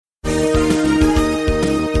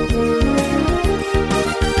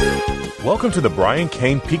Welcome to the Brian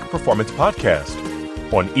Cain Peak Performance Podcast.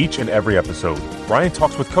 On each and every episode, Brian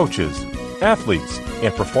talks with coaches, athletes,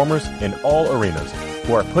 and performers in all arenas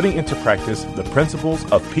who are putting into practice the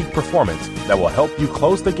principles of peak performance that will help you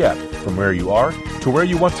close the gap from where you are to where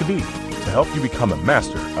you want to be, to help you become a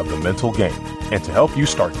master of the mental game, and to help you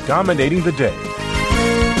start dominating the day.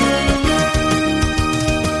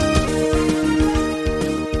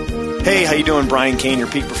 Hey, how you doing? Brian Cain, your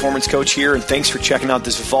peak performance coach here, and thanks for checking out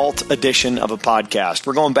this vault edition of a podcast.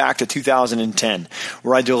 We're going back to 2010,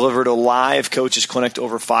 where I delivered a live coaches clinic to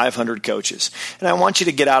over 500 coaches. And I want you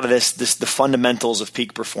to get out of this the fundamentals of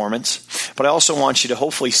peak performance, but I also want you to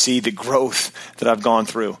hopefully see the growth that I've gone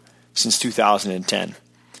through since 2010.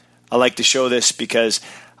 I like to show this because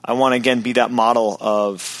I want to, again, be that model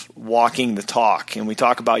of walking the talk. And we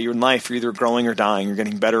talk about your life, you're either growing or dying, you're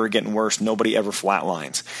getting better or getting worse. Nobody ever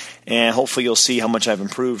flatlines. And hopefully you'll see how much I've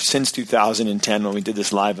improved since 2010 when we did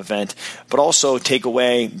this live event. But also take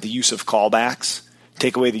away the use of callbacks,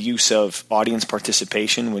 take away the use of audience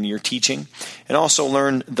participation when you're teaching, and also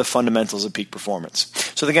learn the fundamentals of peak performance.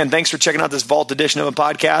 So again, thanks for checking out this vault edition of a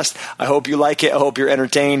podcast. I hope you like it. I hope you're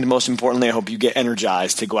entertained. Most importantly, I hope you get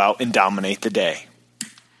energized to go out and dominate the day.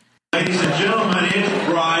 Ladies and gentlemen, it's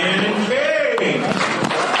Brian Cain.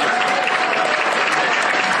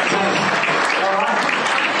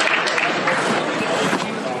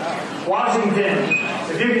 Washington,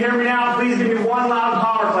 if you can hear me now, please give me one loud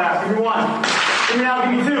power clap. Give me one. Give me now,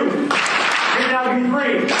 give me two. Give me now, give me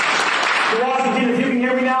three. To Washington, if you can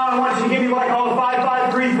hear me now, I want you to give me what I call the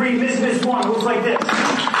 5-5-3-3 miss one. It looks like this.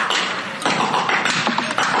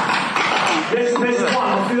 Miss one.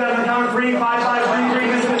 Let's do that on the count of 3. 5-5-3-3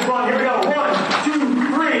 miss one. Here we go. 1, 2,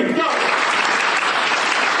 3, go.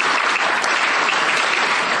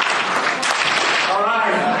 All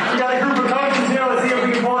right. We got a group of coaches here. Let's see if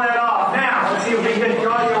we can pull that off. Now, let's see if we can get the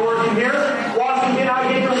audio working here. Washington,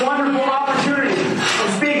 I get the wonderful opportunity of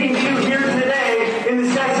speaking to you here today in the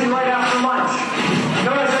section right after lunch.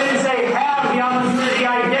 Notice I didn't say have the opportunity,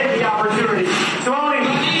 I get the opportunity. So I want to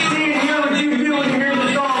see and hear what you do when you hear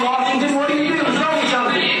the song, Washington. What do you do? Show me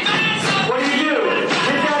something. What do you do?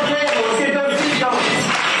 Hit that table. Let's get those feet going.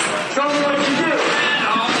 Show me what you do.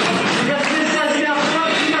 You got this session out front.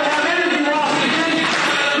 You got to have energy, Washington.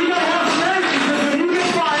 You got to have some energy because when you get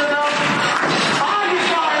fired up, I get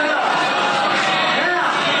fired up. Now,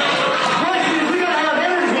 the question is, we got to have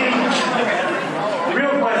energy. The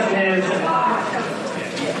real question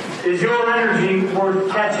is your energy worth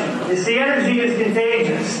catching? You see, energy is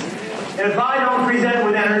contagious. And if I don't present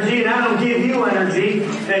with energy and I don't give you energy,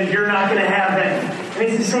 then you're not going to have any. And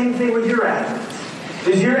it's the same thing with your athletes.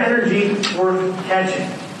 Is your energy worth catching?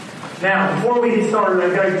 Now, before we get started,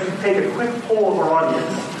 I've got to take a quick poll of our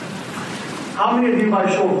audience. How many of you, by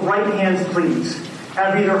show of right hands, please,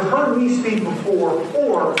 have either heard me speak before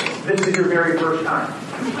or this is your very first time?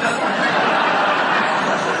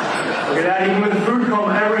 Look at that, even with the food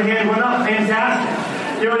coma, every hand went up.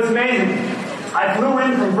 Fantastic. You know, it's amazing. I flew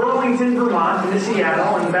in from Burlington, Vermont, into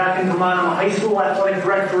Seattle, and back in Vermont, I'm a high school athletic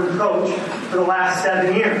director and coach for the last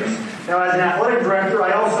 7 years. Now, as an athletic director,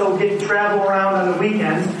 I also get to travel around on the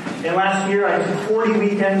weekends. And last year, I took 40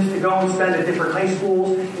 weekends to go and spend at different high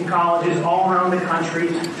schools and colleges all around the country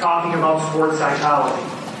talking about sports psychology.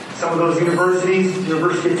 Some of those universities,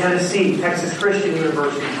 University of Tennessee, Texas Christian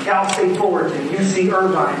University, Cal State Fullerton, UC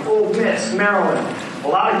Irvine, Ole Miss, Maryland, a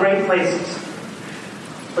lot of great places.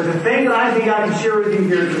 But the thing that I think I can share with you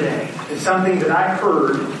here today is something that I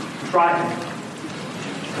heard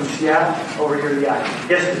from Seattle over here to the island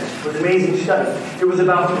yesterday. It was an amazing study. It was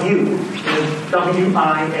about you in the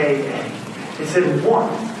WIAA. It said 1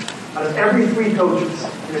 out of every 3 coaches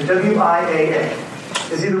in the WIAA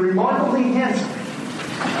is either remarkably handsome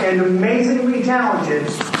and amazingly talented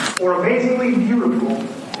or amazingly beautiful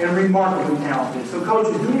and remarkably talented. So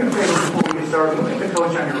coaches, do me a favor before we get started. Look at the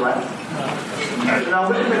coach on your left. And now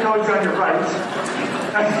look at the coach on your right.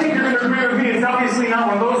 I think you're going to agree with me. It's obviously not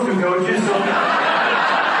one of those 2 coaches. So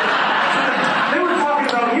they were talking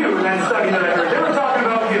about you in that study that I heard. They were talking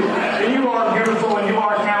about you. And you are beautiful and you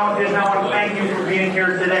are talented. And I want to thank you for being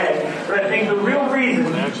here today. But I think the real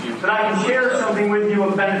reason that I can share something with you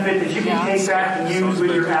of benefit that you can take back and use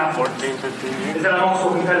with your athletes is that I'm also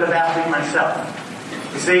a competitive athlete myself.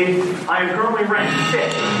 You see, I am currently ranked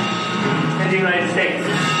 5th in the United States.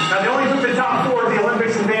 Now, they only took the top 4 of the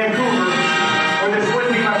Olympics in Vancouver, where this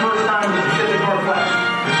would be my first time in the Pacific Northwest.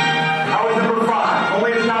 I was number 5.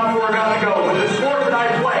 Only the top 4 got to go. But the sport that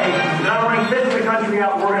I play, that I'm ranked 5th in the country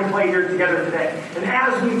out, we're going to play here together today. And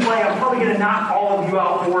as we play, I'm probably going to knock all of you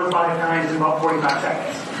out 4 or 5 times in about 45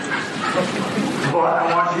 seconds. But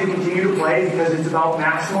I want you to continue to play because it's about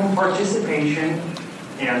maximum participation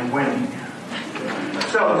and winning.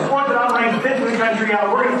 So the sport that I'm ranked 5th in the country,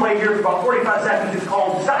 we're going to play here for about 45 seconds. It's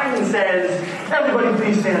called Simon Says. Everybody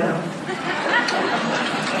please stand up.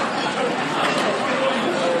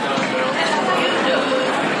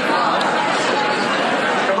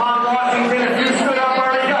 Come on, Washington, if you stood up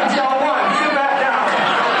already, got y'all one. Sit back down.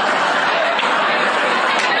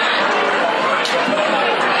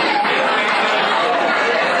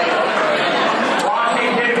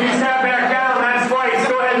 Washington, if you sat back down, that's twice.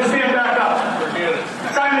 Go ahead and stand back up.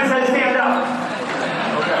 Simon Says, stand up.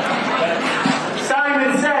 Okay.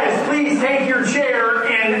 Simon Says, please take your chair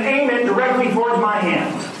and aim it directly towards my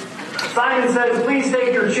hands. Simon Says, please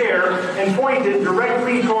take your chair and point it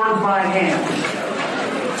directly towards my hands.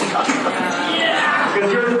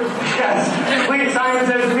 Because yes. Please, Simon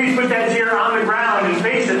Says, please put that chair on the ground and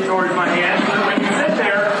face it towards my hands. So when you sit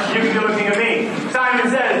there, you can be looking at me.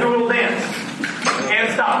 Simon Says, do a little dance.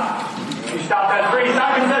 And stop. You stop that free.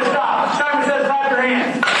 Simon Says, stop. Simon Says, clap your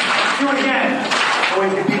hands. Do it again.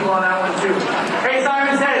 Always get people on that one too. Hey,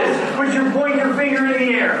 Simon Says, put your pointer finger in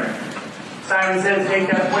the air. Simon Says,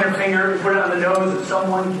 take that pointer finger and put it on the nose of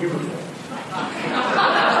someone beautiful.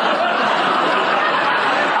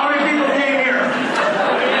 How many people came here?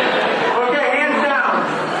 Okay, hands down.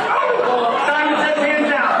 Simon Says, hands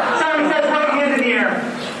down. Simon Says, right hand in the air.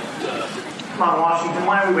 Come on, Washington,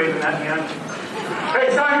 why are we waving that hand?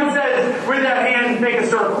 Hey, Simon Says, with that hand, make a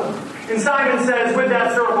circle. And Simon Says, with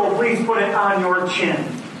that circle, please put it on your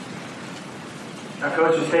chin. Now,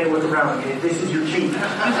 coach, just take a look around. Okay? This is your cheek.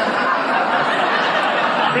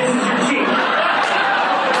 This is your cheek.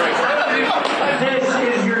 This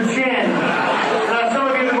is your chin. Now, some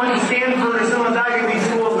of you that went to Stanford or some of the Ivy League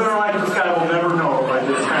schools that are like, this guy will never know if I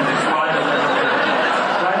just kind of slide it.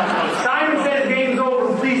 Right? Simon Says, game's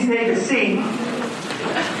over. Please take a seat.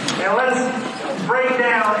 Now, let's break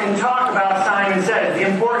down and talk about Simon Says, the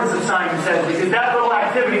importance of Simon Says, because that little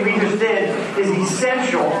activity we just did is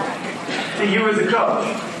essential to you as a coach.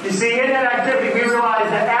 You see, in that activity, we realized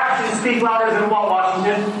that actions speak louder than what,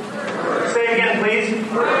 Washington? Say it again, please.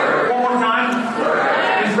 One more time.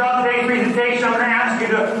 And throughout today's presentation, I'm going to ask you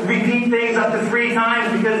to repeat things up to 3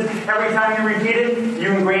 times because every time you repeat it,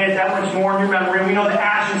 you ingrain it that much more in your memory. And we know that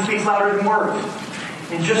action speaks louder than words.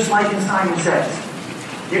 And just like in Simon Says,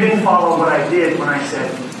 you didn't follow what I did when I said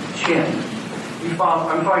chin. You didn't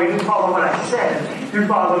follow what I said. You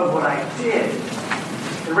followed what I did.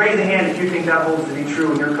 And raise a hand if you think that holds to be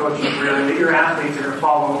true in your coaching career and that your athletes are going to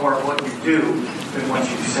follow more of what you do than what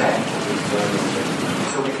you say.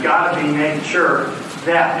 So we've got to be making sure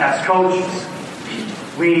that as coaches,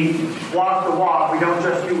 we walk the walk. We don't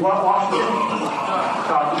just do what? Walk the talk.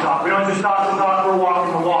 Talk the talk. We don't just talk the talk, we're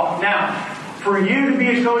walking the walk. Now, for you to be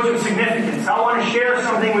a coach of significance, I want to share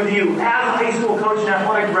something with you. As a high school coach and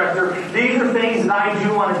athletic director, these are things that I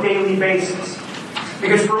do on a daily basis.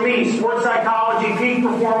 Because for me, sports psychology, peak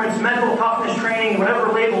performance, mental toughness training,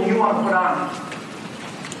 whatever label you want to put on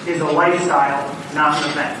it, is a lifestyle, not an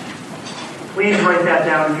event. Please write that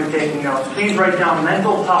down if you're taking notes. Please write down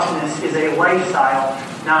mental toughness is a lifestyle,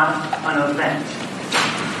 not an event.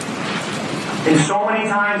 And so many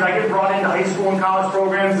times I get brought into high school and college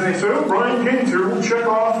programs and they say, oh, Brian Cain here, we'll check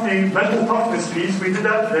off the mental toughness piece. We did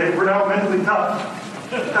that today. We're now mentally tough.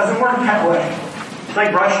 It doesn't work that way. It's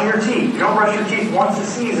like brushing your teeth. You don't brush your teeth once a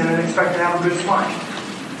season and expect to have a good smile.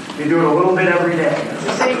 You do it a little bit every day. It's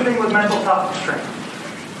the same thing with mental toughness training.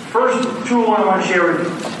 First tool I want to share with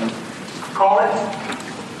you. Call it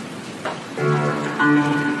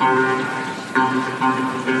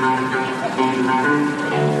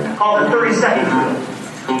the 30-second rule,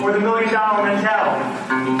 or the $1 million mentality.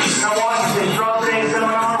 Now watch this. Throughout today's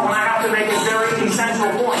seminar, when I have to make a very essential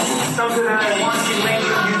point, something that I want you to make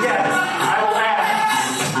sure you get, I will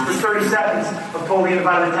ask for 30 seconds of totally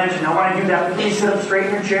undivided attention. Now when I do that, please sit up straight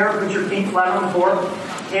in your chair, put your feet flat on the floor,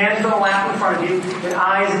 hands on the lap in front of you, and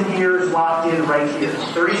eyes and ears locked in right here.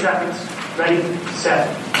 30 seconds. Ready, set,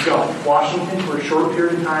 go. Washington, for a short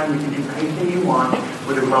period of time, you can do anything you want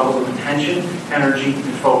with a level of attention, energy,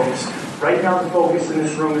 and focus. Right now, the focus in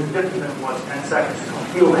this room is different than it was 10 seconds ago.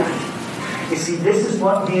 Feel that. You see, this is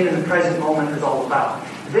what being in the present moment is all about.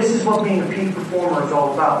 This is what being a peak performer is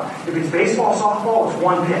all about. If it's baseball, softball, it's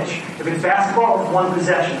one pitch. If it's basketball, it's one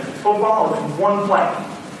possession. If it's football, it's one play.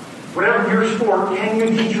 Whatever your sport, can you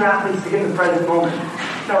teach your athletes to get in the present moment?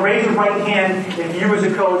 Now raise your right hand if you as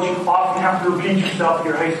a coach often have to repeat yourself to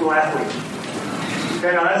your high school athletes.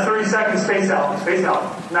 Okay, now that's 30 seconds, space out. Space out.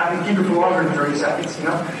 I'm not going to keep it for longer than 30 seconds, you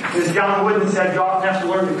know. As John Wooden said, you often have to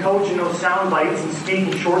learn to coach in those sound bites and speak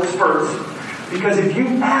in short spurts. Because if you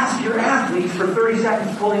ask your athletes for 30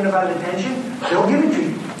 seconds pulling undivided attention, they'll give it to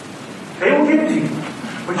you. They will give it to you.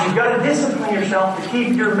 But you've got to discipline yourself to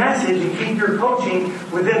keep your message and keep your coaching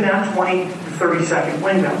within that 20 to 30 second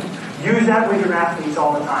window. Use that with your athletes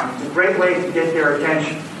all the time. It's a great way to get their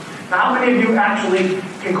attention. Now, how many of you actually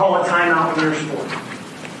can call a timeout in your sport?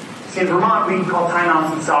 See, in Vermont, we can call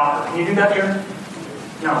timeouts in soccer. Can you do that here?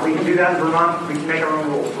 No, we can do that in Vermont. We can make our own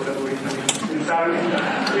rules, whatever we can. We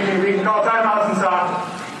can call timeouts in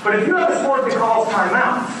soccer. But if you have a sport that calls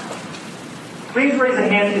timeouts, please raise a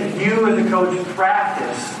hand if you as a coach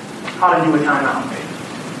practice how to do a timeout.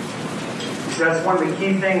 See, that's one of the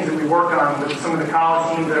key things that we work on with some of the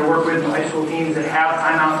college teams that I work with, and high school teams that have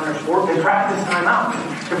timeouts in their sport. They practice timeouts.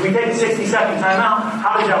 If we take a 60-second timeout,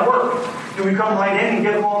 how does that work? Do we come right in and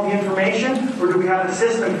give them all the information, or do we have a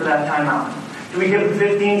system for that timeout? Do we give them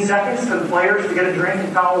 15 seconds to the players to get a drink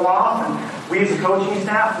and towel off, and we as a coaching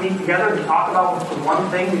staff meet together to talk about the one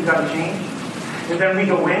thing we've got to change? And then we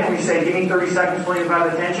go in and we say, give me 30 seconds pulling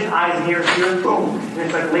undivided attention, eyes and ears here, boom. And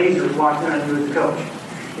it's like lasers walked in on you as a coach.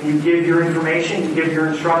 And you give your information, you give your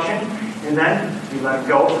instruction, and then you let it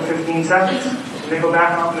go for 15 seconds, and then go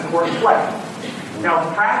back out to the court and play. Now,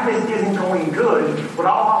 if practice isn't going good, what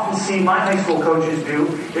I'll often see my high school coaches do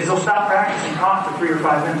is they'll stop practice and talk for 3 or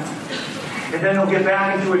 5 minutes. And then they'll get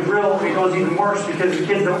back into a drill, and it goes even worse because the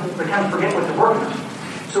kids they kind of forget what they're working on.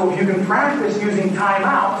 So if you can practice using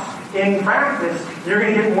timeouts in practice, you're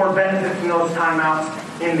going to get more benefit from those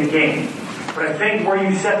timeouts in the game. But I think where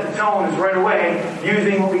you set the tone is right away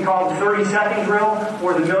using what we call the 30-second drill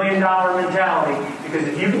or the $1 million mentality. Because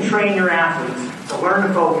if you can train your athletes to learn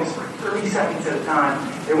to focus for 30 seconds at a time,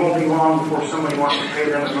 it won't be long before somebody wants to pay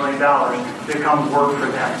them $1 million to come work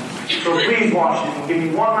for them. So please, Washington, give me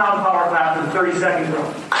one loud power clap for the 30-second drill.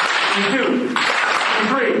 2,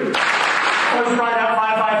 3. Let's try that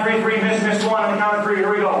 5, 5, 3, 3. Miss 1 on the count of 3.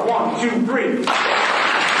 Here we go. 1, 2, 3.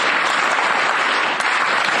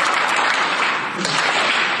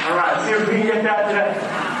 All right, see if we can get that today.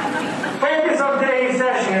 Focus of today's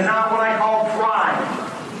session is on what I call pride.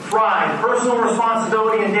 Pride, personal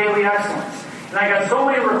responsibility, and daily excellence. And I got so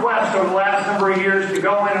many requests over the last number of years to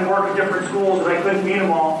go in and work at different schools that I couldn't meet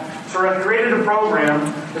them all. So I created a program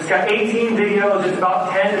that's got 18 videos. It's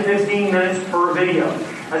about 10 to 15 minutes per video.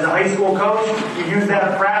 As a high school coach, you use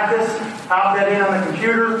that in practice, pop that in on the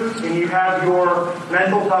computer, and you have your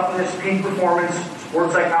mental toughness, peak performance,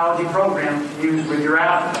 sports psychology program used with your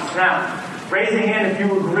athletes. Now, raise a hand if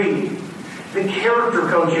you agree. The character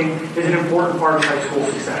coaching is an important part of high school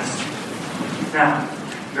success. Now,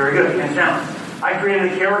 very good, hands down. I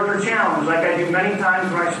created a character challenge like I do many times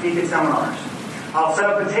when I speak at seminars. I'll set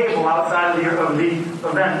up a table outside of the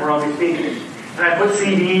event where I'll be speaking. And I put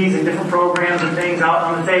CDs and different programs and things out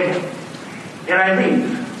on the table. And I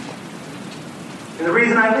leave. And the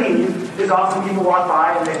reason I leave is often people walk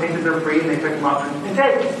by and they think that they're free and they pick them up and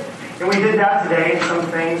take them. And we did that today and some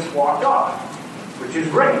things walked off, which is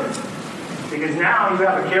great. Because now you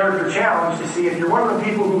have a character challenge to see if you're one of the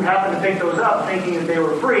people who happen to pick those up thinking that they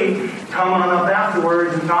were free, come on up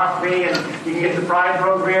afterwards and talk to me, and you can get the Pride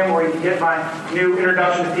program or you can get my new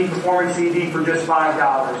Introduction to Peak Performance CD for just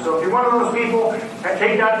 $5. So if you're one of those people,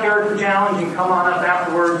 take that character challenge and come on up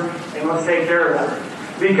afterwards and let's take care of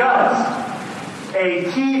that. Because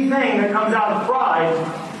a key thing that comes out of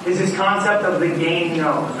Pride is this concept of the game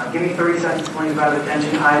knows. Now give me 30 seconds, 25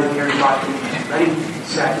 attention, eyes and ears, watch me. Ready,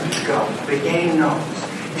 set, go. The game knows.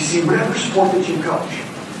 You see, whatever sport that you coach,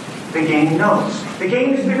 the game knows. The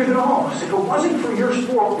game is bigger than all of us. If it wasn't for your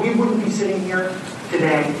sport, we wouldn't be sitting here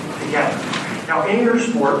today together. Now in your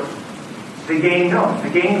sport, the game knows. The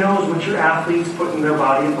game knows what your athletes put in their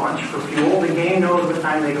body at lunch for fuel. The game knows what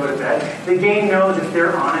time they go to bed. The game knows if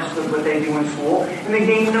they're honest with what they do in school. And the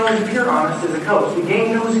game knows if you're honest as a coach. The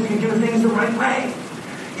game knows if you do things the right way.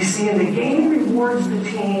 You see, and the game rewards the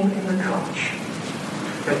team and the coach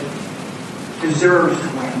that deserves to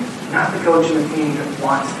win, not the coach and the team that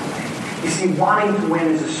wants to win. You see, wanting to win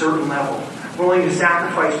is a certain level. Willing to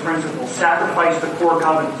sacrifice principles, sacrifice the core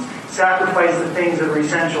covenants, sacrifice the things that are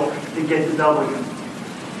essential to get the W.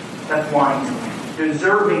 That's wanting to win.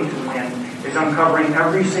 Deserving to win is uncovering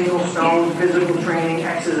every single stone, physical training,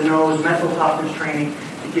 X's and O's, mental toughness training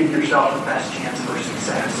to give yourself the best chance for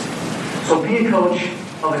success. So be a coach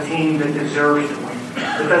of a team that deserves to win,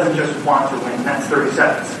 that doesn't just want to win. That's 30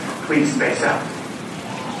 seconds. Please space out.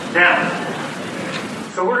 Now,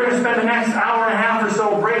 so we're going to spend the next hour and a half or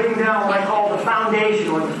so breaking down what I call the foundation,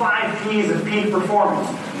 or the 5 P's of peak performance.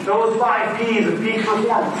 Those 5 P's of peak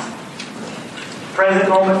performance. Present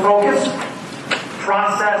moment focus,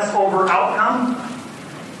 process over outcome,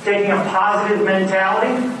 taking a positive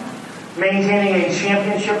mentality, maintaining a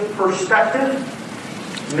championship perspective,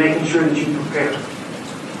 and making sure that you prepare.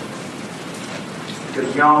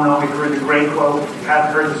 Because we all know, we've heard the great quote. If you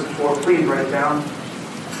haven't heard this before, please write it down.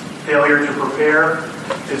 Failure to prepare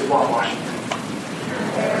is what, Washington?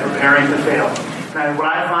 Preparing to fail. And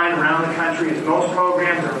what I find around the country is most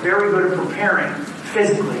programs are very good at preparing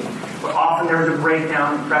physically, but often there's a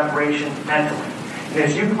breakdown in preparation mentally. And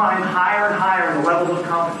as you climb higher and higher in the levels of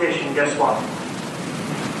competition, guess what?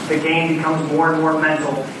 The game becomes more and more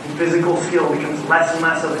mental, and physical skill becomes less and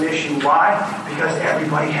less of an issue. Why? Because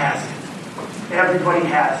everybody has it. Everybody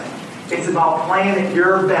has it. It's about playing at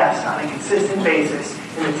your best on a consistent basis,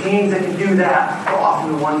 and the teams that can do that are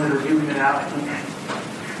often the ones that are duking it out at the end.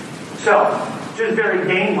 So, just very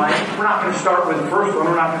game-like, we're not going to start with the first one.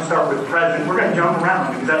 We're not going to start with the present. We're going to jump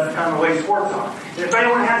around because that's kind of the way sports are. And if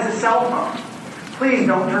anyone has a cell phone, please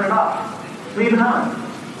don't turn it off. Leave it on.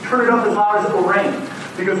 Turn it up as loud as it will ring.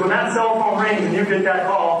 Because when that cell phone rings and you get that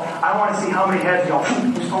call, I want to see how many heads go,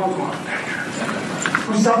 whose phone's on?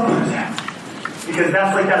 Whose cell phone is that? Because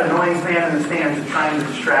that's like that annoying fan in the stands that's trying to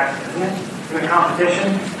distract you, isn't it? In a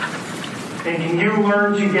competition. And can you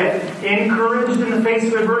learn to get encouraged in the face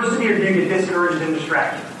of adversity, or do you get discouraged and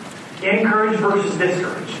distracted? Encouraged versus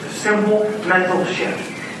discouraged. It's a simple mental shift.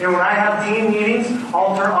 And when I have team meetings,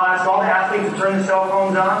 I'll ask all the athletes to turn the cell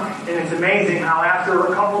phones on, and it's amazing how after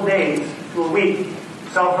a couple days to a week,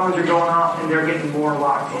 cell phones are going off and they're getting more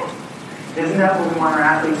locked in. Isn't that what we want our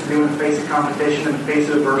athletes to do in the face of competition, in the face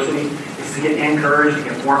of adversity? Is to get encouraged, to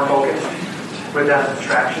get more focused with that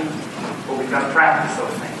distraction? But we've got to practice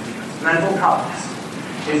those things. Mental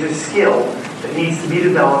toughness is a skill that needs to be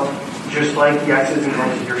developed just like the X's and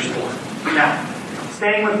O's of your sport. Now,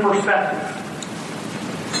 staying with perspective.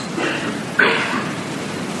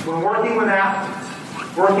 When working with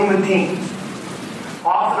athletes, working with teams,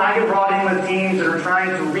 often I get brought in with teams that are trying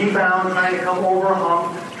to rebound, trying to come over a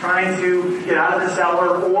hump, trying to get out of the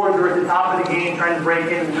cellar, or they're at the top of the game trying to break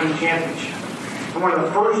in and win a championship. And one of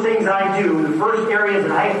the first things I do, the first areas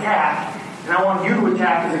that I attack, and I want you to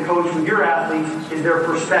attack as a coach with your athletes, is their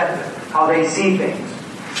perspective, how they see things.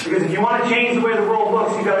 Because if you want to change the way the world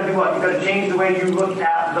looks, you've got to do what? You've got to change the way you look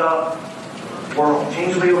at the world.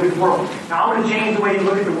 Change the way you look at the world. Now I'm going to change the way you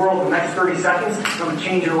look at the world in the next 30 seconds, and I'm going to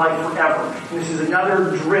change your life forever. And this is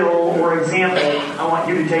another drill or example I want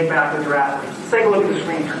you to take back with your athletes. Let's take a look at the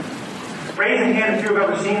screen here. Raise a hand if you've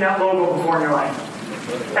ever seen that logo before in your life.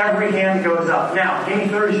 Every hand goes up. Now, give me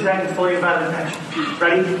 30 seconds to tell you about attention.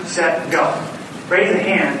 Ready, set, go. Raise a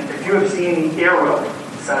hand if you have seen the arrow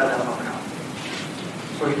inside of that logo.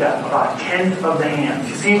 Look at that, about a tenth of the hands.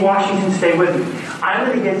 You see, Washington, stay with me. I'm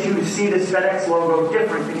going to get you to see this FedEx logo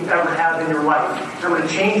different than you ever have in your life. And I'm going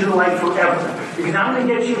to change your life forever. Because I'm going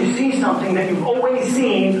to get you to see something that you've always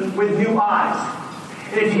seen with new eyes.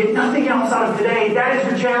 And if you get nothing else out of today, that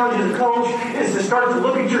is your challenge as a coach, is to start to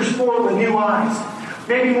look at your sport with new eyes.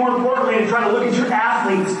 Maybe more importantly, to try to look at your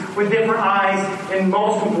athletes with different eyes, and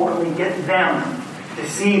most importantly, get them to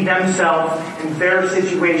see themselves and their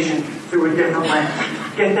situation through a different lens.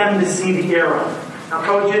 Get them to see the arrow. Now,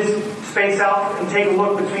 coaches, space out and take a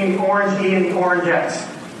look between the orange E and the orange X.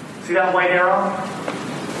 See that white arrow?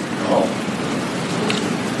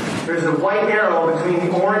 There's a white arrow between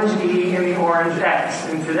the orange E and the orange X.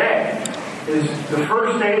 And today is the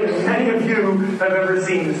first day that many of you have ever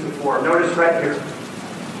seen this before. Notice right here.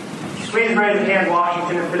 Please raise a hand,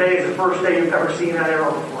 Washington, if today is the first day you've ever seen that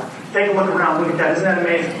arrow before. Take a look around. Look at that. Isn't that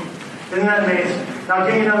amazing? Isn't that amazing? Now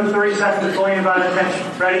give me another 30 seconds to tell you about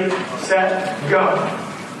attention. Ready, set, go.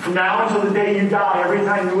 From now until the day you die, every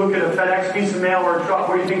time you look at a FedEx piece of mail or a truck,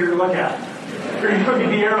 what do you think you're going to look at? You're going to look at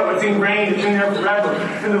the arrow. It's ingrained. It's in there forever.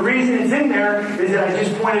 And the reason it's in there is that I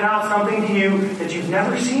just pointed out something to you that you've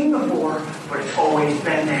never seen before, but it's always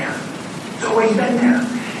been there. It's always been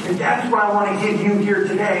there. And that's what I want to give you here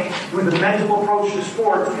today with the mental approach to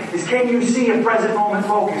sports is, can you see a present moment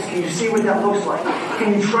focus? Can you see what that looks like?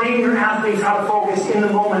 Can you train your athletes how to focus in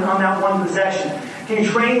the moment on that one possession? Can you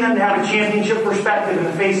train them to have a championship perspective in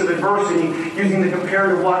the face of adversity using the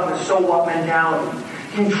comparative what and the so what mentality?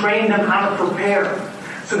 Can you train them how to prepare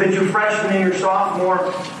so that your freshman and your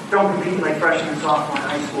sophomore don't compete like freshman and sophomore in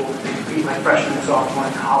high school, they compete like freshman and sophomore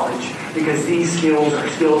in college? Because these skills are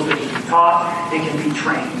skills that can be taught, they can be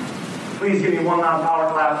trained. Please give me one loud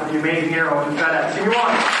power clap for the amazing arrow in the FedEx. Give me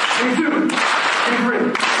one, give me two, give me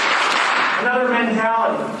three. Another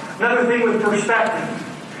mentality, another thing with perspective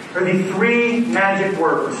are the three magic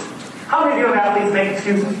words. How many of you have athletes make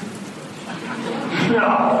excuses?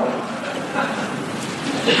 No.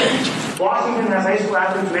 Washington has high school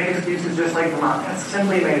athletes make excuses just like Vermont. That's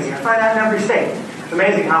simply amazing. I find that in every state. It's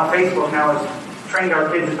amazing how Facebook now is trained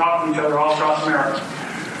our kids to talk to each other all across America.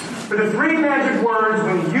 But the 3 magic words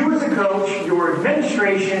when you as a coach, your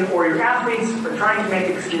administration, or your athletes are trying to make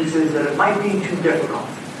excuses that it might be too difficult.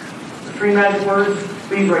 The 3 magic words,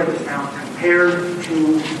 please write this down. Compared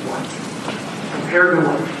to what? Compared to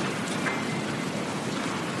what?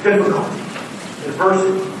 Difficulty,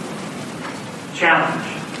 adversity, challenge,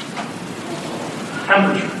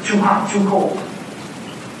 temperature, too hot, too cold.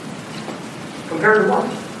 Compared to what?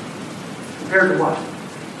 Compared to what?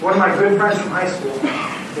 One of my good friends from high school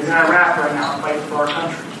is in Iraq right now fighting for our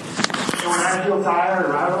country. And when I feel tired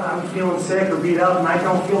or I'm feeling sick or beat up and I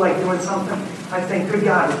don't feel like doing something, I think, good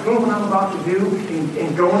God, is doing what I'm about to do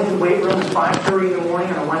and going to the weight room at 5:30 in the morning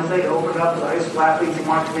on a Wednesday to open it up to the high school athletes and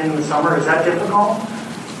watch them in the summer, is that difficult?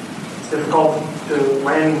 It's difficult to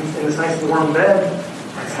land in this nice warm bed.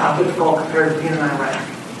 It's not difficult compared to being in Iraq.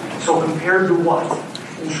 So compared to what?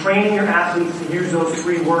 And training your athletes to use those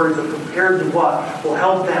 3 words of compared to what will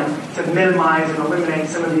help them to minimize and eliminate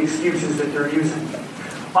some of the excuses that they're using.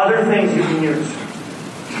 Other things you can use.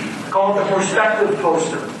 I call it the perspective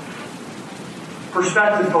poster.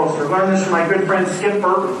 Perspective poster. I learned this from my good friend Skip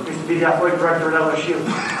Burton, who used to be the athletic director at LSU.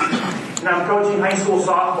 And I'm coaching high school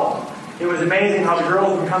softball. It was amazing how the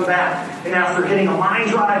girls would come back, and after hitting a line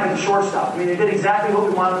drive at the shortstop, they did exactly what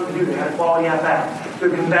we wanted them to do. They had a quality at bat. They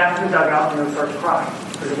would come back to the dugout and they would start to cry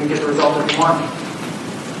because they didn't get the result that they wanted.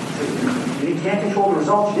 So you can't control the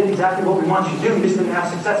results. You did exactly what we want you to do. You just didn't have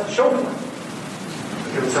success to show for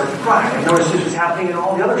it. They would start to cry. I noticed this was happening in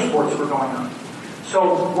all the other sports that were going on.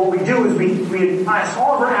 So what we do is we ask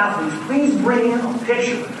all of our athletes, please bring in a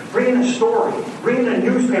picture, bring in a story, bring in a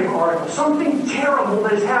newspaper article, something terrible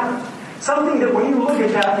that has happened. Something that when you look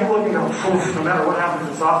at that, you look and go, no matter what happens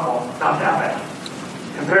in softball, it's not that bad.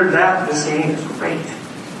 Compared to that, this game is great.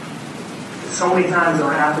 So many times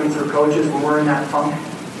our athletes or coaches, when we're in that funk,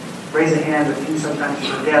 raise a hand if you sometimes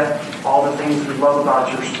forget all the things we love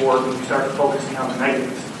about your sport and you start focusing on the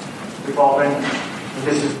negatives. We've all been there. And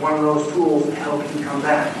this is one of those tools to help you come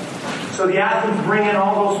back. So the athletes bring in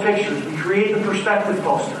all those pictures. We create the perspective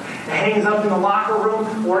poster. It hangs up in the locker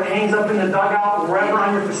room or it hangs up in the dugout or wherever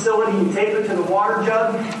on your facility. You tape it to the water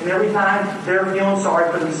jug, and every time they're feeling sorry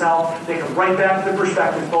for themselves, they come right back to the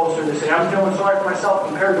perspective poster. They say, I'm feeling sorry for myself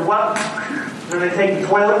compared to what? And then they take the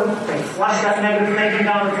toilet, they flush that negative thinking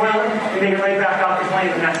down the toilet, and they get right back out to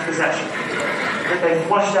playing the next possession. If they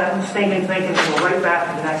flush that stinking thinking and go right back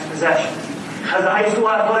to the next possession. As a high school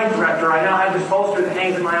athletic director, I now have this poster that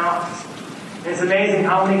hangs in my office. And it's amazing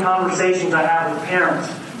how many conversations I have with parents,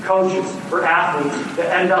 coaches, or athletes that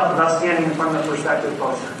end up with us standing in front of the perspective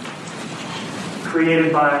poster.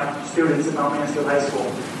 Created by students at Mount Mansfield High School.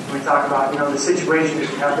 And we talk about, the situation that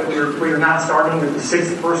you have where you're not starting, you're the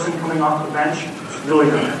 6th person coming off the bench. It's really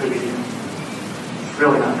not that big a deal. It's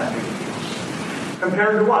really not that big a deal.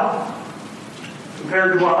 Compared to what?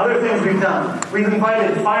 Compared to what? Other things we've done. We've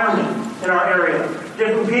invited firemen in our area,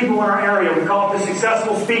 different people in our area. We call it the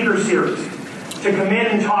Successful Speaker Series, to come in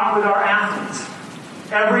and talk with our athletes.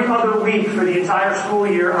 Every other week for the entire school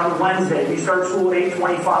year on Wednesday, we start school at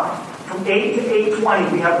 8:25. From 8 to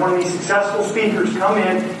 8:20, we have one of these successful speakers come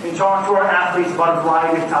in and talk to our athletes about a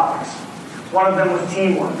variety of topics. One of them was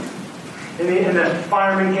teamwork. And the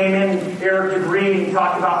fireman came in, Eric agreed, and he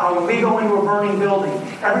talked about how when we go into a burning building,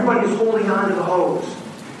 everybody is holding onto the hose.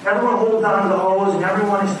 Everyone holds onto the hose and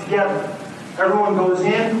everyone is together. Everyone goes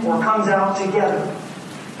in or comes out together.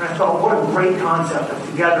 And I thought, what a great concept of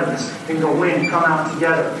togetherness. And go in and come out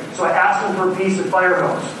together. So I asked them for a piece of fire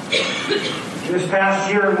hose. And this past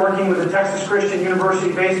year, working with the Texas Christian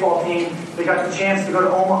University baseball team, they got the chance to go to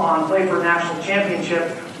Omaha and play for a national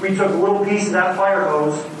championship. We took a little piece of that fire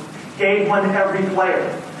hose, gave one to every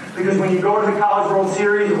player. Because when you go to the College World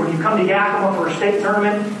Series or when you come to Yakima for a state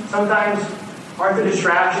tournament, sometimes aren't the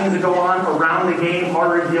distractions that go on around the game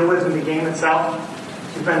harder to deal with than the game itself?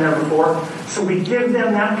 You've been there before. So we give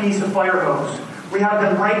them that piece of fire hose. We have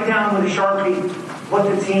them write down with a Sharpie what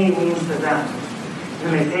the team means to them.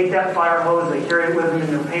 And they take that fire hose, they carry it with them in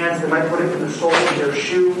their pants, they might put it in the sole of their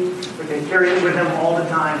shoe, but they carry it with them all the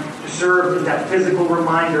time to serve as that physical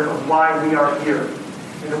reminder of why we are here.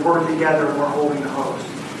 And to work together and we're holding the hose.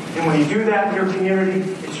 And when you do that in your community,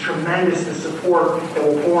 it's tremendous the support that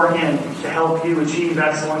will pour in to help you achieve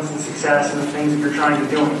excellence and success in the things that you're trying to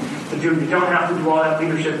do. You don't have to do all that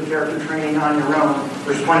leadership and character training on your own.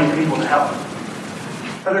 There's plenty of people to help.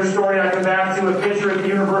 Another story I come back to, a picture at the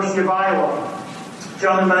University of Iowa. A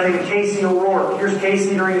gentleman by the name of Casey O'Rourke. Here's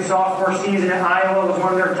Casey during his sophomore season at Iowa. It was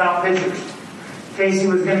one of their top pitchers. Casey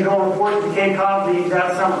was going to go report to the Cape Cod League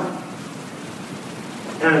that summer.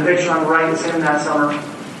 And the picture on the right is him that summer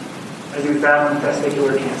as he was battling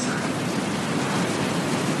testicular cancer.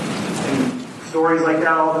 Stories like that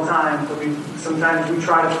all the time that sometimes we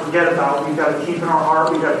try to forget about. We've got to keep in our heart.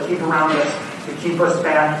 We've got to keep around us to keep us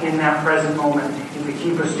back in that present moment and to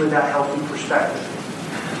keep us with that healthy perspective.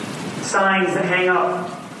 Signs that hang up.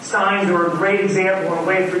 Signs are a great example and a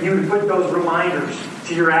way for you to put those reminders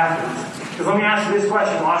to your athletes. Because let me ask you this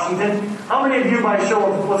question, Washington. How many of you, by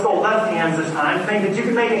show of, let's go left hands this time, think that you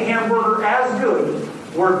can make a hamburger as good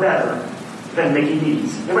or better than Mickey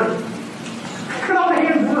D's? Anybody? Look at all the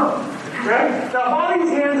hands in the room. Okay? Now, if all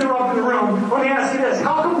these hands are up in the room, let me ask you this.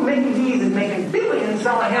 How come Mickey D's is making billions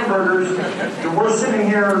selling hamburgers and we're sitting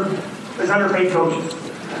here as underpaid coaches?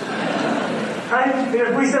 Right? And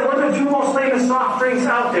if we said, what are the two most famous soft drinks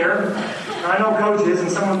out there? I know coaches, and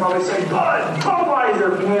someone probably say, Bud,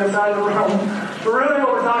 Budweiser from the other side of the room. But really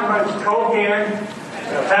what we're talking about is Coke and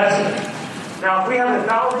Pepsi. Now, if we have a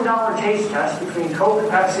 $1,000 taste test between Coke,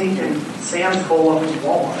 Pepsi, and Sam's Cola from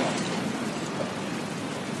Walmart,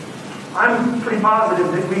 I'm pretty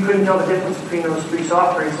positive that we couldn't tell the difference between those three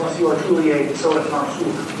soft drinks unless you are truly a soda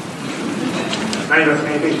connoisseur. Many of us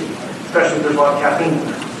may be, especially if there's a lot of caffeine in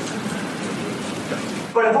there.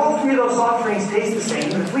 But if all three of those soft drinks taste the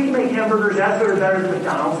same, if we make hamburgers as good or better than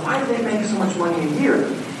McDonald's, why do they make so much money a year?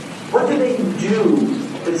 What do they do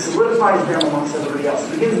that solidifies them amongst everybody else?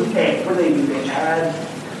 It begins with A. What do they do? They add.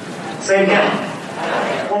 Say it again.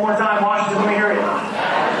 One more time, Washington, let me hear it.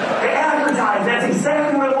 They advertise. That's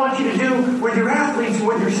exactly what I want you to do with your athletes and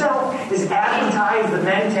with yourself, is advertise the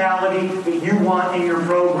mentality that you want in your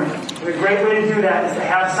program. And a great way to do that is to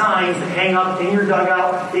have signs that hang up in your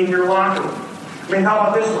dugout, in your locker room. I mean, how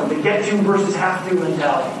about this one? The get to versus have to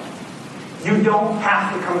mentality. You don't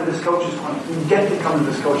have to come to this coach's clinic. You get to come to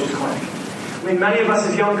this coach's clinic. I mean, many of us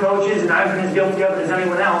as young coaches, and I've been as guilty of it as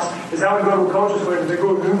anyone else, is how we go to a coach's clinic and they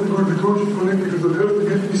go, I have to go to the coach's clinic because I have to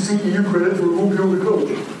get the CEU credits or I won't be able to coach.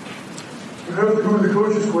 I have to go to the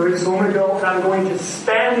coach's clinic, so I'm going to go and I'm going to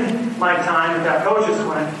spend my time at that coach's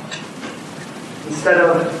clinic instead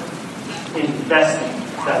of investing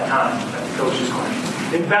that time at the coach's clinic.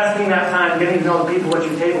 Investing that time getting to know the people at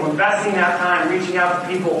your table. Investing that time reaching out to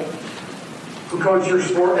people who coach your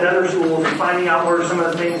sport at other schools and finding out what are some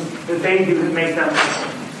of the things that they do that make them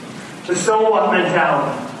awesome. The so what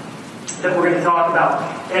mentality that we're going to talk about.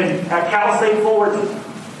 And at Cal State Fullerton,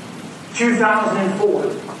 2004,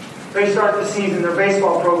 they start the season, their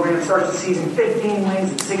baseball program starts the season 15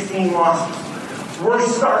 wins and 16 losses.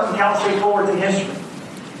 Worst start in Cal State Fullerton history.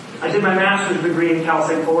 I did my master's degree at Cal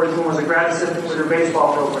State Fullerton and was a grad assistant with their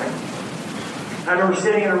baseball program. I remember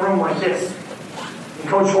sitting in a room like this. And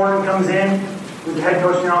Coach Horton comes in, who's the head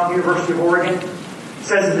coach now at the University of Oregon,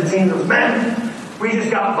 says to the team, goes, "Men, we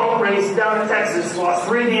just got boat raced down in Texas, lost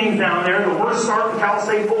 3 games down there, the worst start in Cal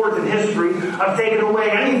State Fullerton history. I've taken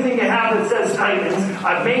away anything you have that says Titans.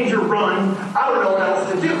 I've made you run. I don't know what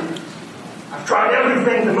else to do. I've tried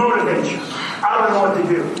everything to motivate you. I don't know what to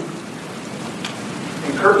do."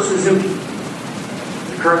 And Kurt Suzuki,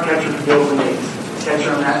 the current catcher for the Oakland A's,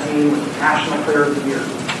 catcher on that team, National Player of the Year.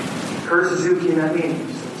 Kurt Suzuki in that meeting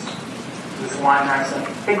says, this Hawaiian accent,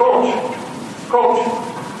 "Hey, Coach,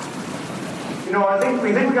 you know,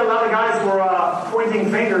 we think we got a lot of guys who are pointing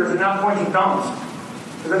fingers and not pointing thumbs.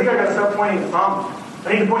 Because I think I got to start pointing the thumb.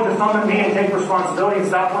 I need to point the thumb at me and take responsibility and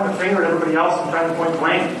stop pointing the finger at everybody else and trying to point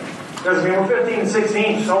blame. Because, I mean, we're 15 and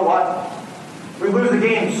 16, so what? We lose the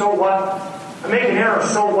game, so what? I make an error,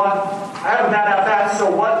 so what? I have a bad at-bat,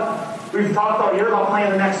 so what? We've talked all year about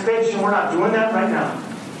playing the next pitch, and we're not doing that right now."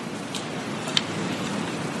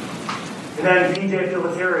 And then PJ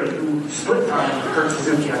Pilateri, who split time with Kurt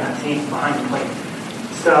Suzuki on that team behind the plate,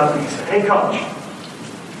 stood up and he said, "Hey, Coach,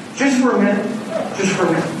 just for a minute,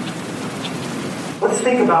 let's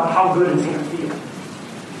think about how good it's going to feel.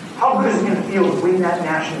 How good is it going to feel to win that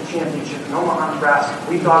national championship in Omaha, Nebraska?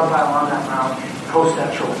 We dogpile on that mound and host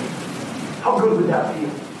that trophy. How good would that feel?"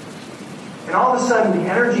 And all of a sudden, the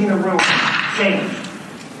energy in the room changed.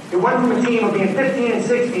 It went from a team of being 15 and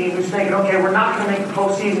 16 who's thinking, okay, we're not going to make the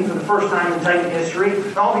postseason for the first time in Titan history,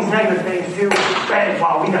 and all these negative things too. Bang,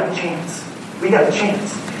 wow, we got a chance. We got a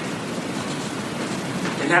chance.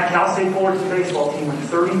 And that Cal State Fullerton baseball team went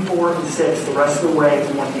 34 and 6 the rest of the way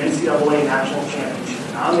to win the NCAA National Championship.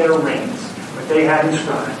 And on their rings, what they had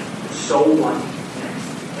described, so what next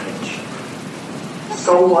pitch?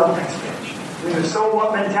 So what next pitch? I mean, the so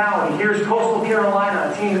what mentality. Here's Coastal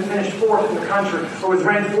Carolina, a team that finished 4th in the country, or was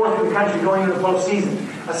ranked 4th in the country going into the postseason.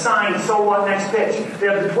 A sign, so what next pitch? They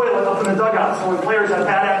have the toilet up in the dugout, so when players have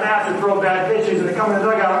bad at-bats or throw bad pitches and they come in the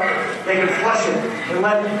dugout, they can flush it and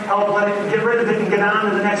let it get rid of it and get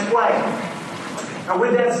on to the next play. And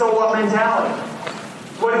with that so what mentality,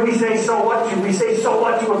 What do we say so what to? We say so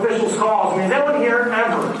what to officials' calls. I mean, has anyone here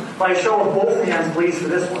ever, by a show of both hands, please, for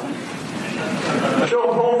this one.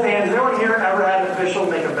 Show of both hands. Has anyone here ever had an official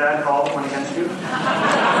make a bad call that went against you?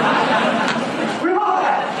 We've all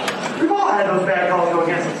had. We've all had those bad calls go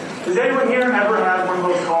against us. Does anyone here ever have one of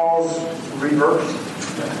those calls reversed?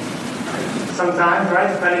 Sometimes,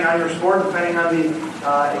 right? Depending on your sport, depending on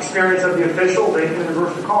the experience of the official, they can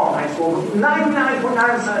reverse the call in high school. 99.9%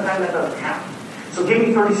 of the time that doesn't happen. So give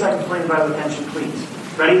me 30 seconds playing by the attention, please.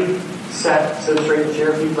 Ready, set, sit straight in the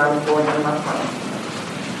chair, feet flat on the floor, hand up front.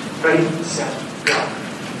 Ready, set, go.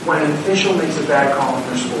 When an official makes a bad call in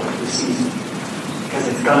your sport this season, because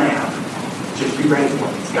it's going to happen, just be ready for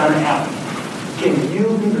it. It's going to happen. Can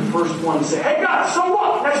you be the first one to say, hey guys, so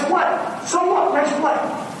what? Next play. So what? Next play.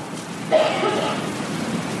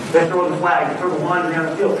 They throw the flag, they throw the laundry on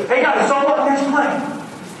the field. Hey guys, so what? Next play.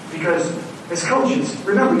 Because as coaches,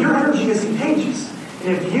 remember, your energy is contagious.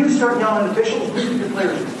 And if you start yelling at officials, what do you think your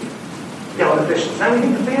players are going to do? Yell at officials. Now we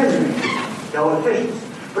think the fans are going to do. Yell at officials.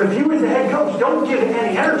 But if you as the head coach don't give it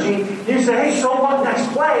any energy, you say, hey, so what?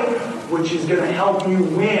 Next play, which is going to help you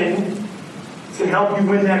win. It's going to help you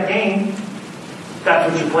win that game.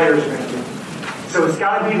 That's what your players are going to do. So it's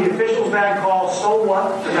got to be the official's bad call, so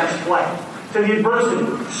what, the next play. To the adversity,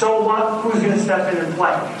 so what, who's going to step in and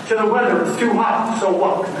play. To the weather, it's too hot, so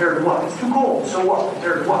what, compared to what. It's too cold, so what,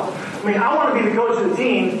 compared to what. I mean, I want to be the coach of the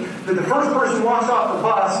team that the first person walks off the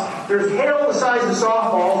bus, there's hail the size of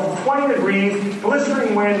softballs, 20 degrees,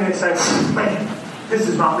 blistering wind, and they say, man, this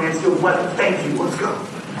is Mount Mansfield weather, thank you, let's go.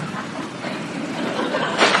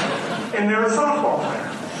 And they're a softball player.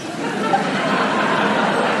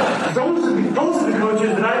 Those are the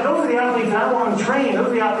coaches those are the athletes that I want to train. Those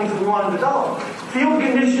are the athletes that we want to develop. Field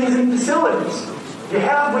conditions and facilities. You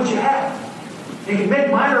have what you have. You can make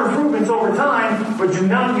minor improvements over time, but do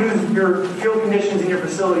not use your field conditions and your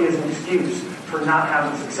facility as an excuse for not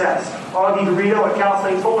having success. Augie Dorito at Cal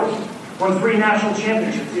State Fullerton won 3 national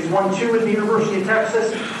championships. He's won 2 at the University of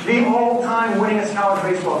Texas, the all-time winningest college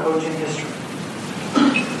baseball coach in history.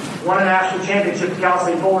 Won a national championship at Cal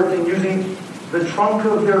State Fullerton using the trunk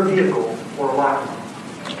of their vehicle for a locker room.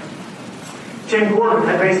 Tim Gordon,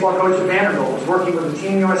 head baseball coach at Vanderbilt, was working with the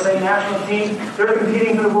Team USA national team. They're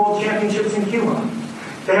competing for the World Championships in Cuba.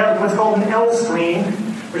 They have what's called an L screen,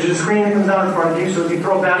 which is a screen that comes out in front of you. So if you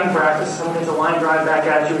throw batting practice, someone hits a line drive back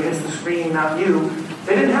at you, it hits the screen, not you.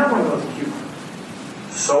 They didn't have one of those in Cuba.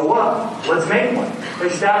 So what? Let's make one. They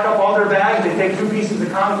stack up all their bags, they take 2 pieces of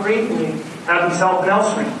concrete, and they have themselves an L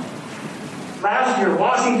screen. Last year,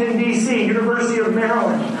 Washington, D.C., University of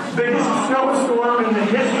Maryland, biggest snowstorm in the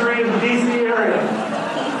history of the D.C. area.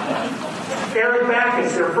 Eric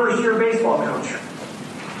Backus, their first-year baseball coach,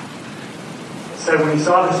 said when he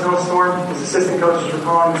saw the snowstorm, his assistant coaches were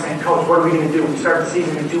calling him saying, Coach, what are we going to do? We start the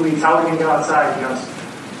season in 2 weeks. How are we going to get outside? He goes,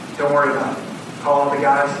 don't worry about it. Call up the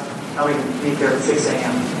guys. Now we can meet there at 6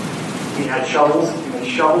 a.m. He had shovels, and they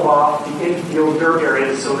shoveled off the infield dirt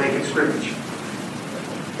areas so they could scrimmage.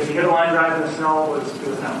 If you hit a line drive in the snow, it was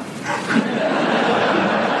no.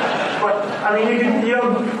 But, I mean,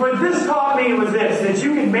 what this taught me was this, that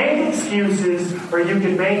you can make excuses or you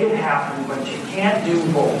can make it happen, but you can't do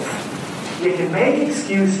both. You can make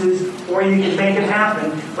excuses or you can make it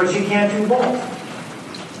happen, but you can't do both.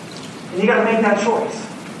 And you got to make that choice.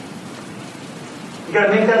 You got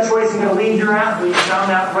to make that choice and you got to lead your athletes down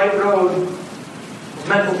that right road of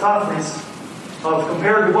mental toughness of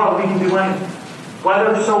compared to what we can do anything.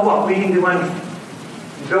 Whether so what, we can do anything.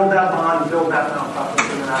 Build that bond, build that mental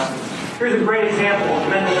toughness in your athletes. Here's a great example of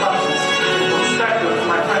mental toughness perspective from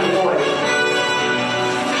my friend Lloyd.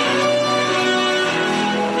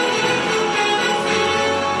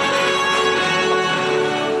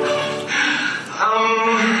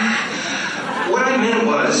 What I meant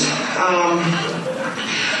was,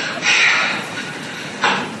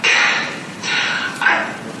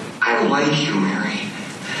 I like you, Mary.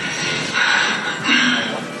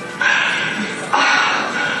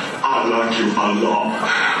 I like you a lot.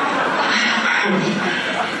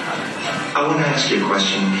 I want to ask you a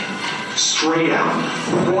question. Straight out,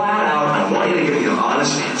 flat out, I want you to give me an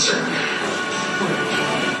honest answer.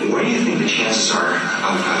 What do you think the chances are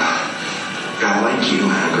of a guy like you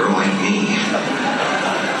and a girl like me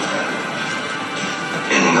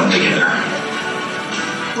ending up together?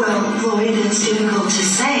 Well, Lloyd, it's difficult to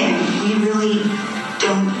say. We really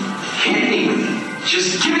don't... Hey,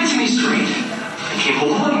 just give it to me straight. I came a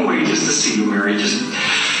long way just to see you, Mary. Just,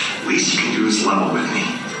 least you can do is level with me.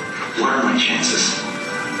 What are my chances?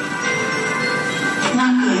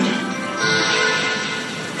 Not good.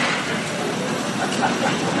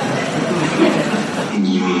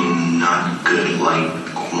 You mean not good like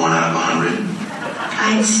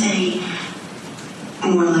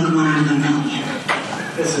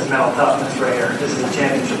is mental toughness right here. This is a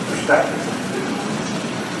championship perspective.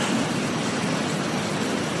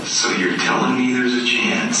 So you're telling me there's a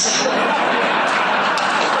chance?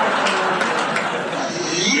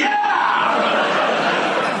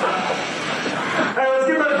 Hey, let's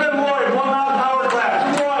give my friend Lloyd one loud power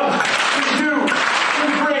clap. 1, 2,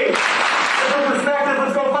 3. For perspective,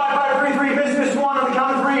 let's go 5, 5, 3, 3. Business 1 on the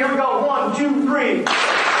count of 3. Here we go. 1, 2, 3.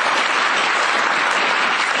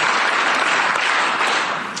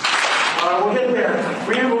 We'll get there.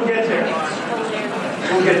 We'll get there.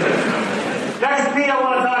 We'll get there. Next P I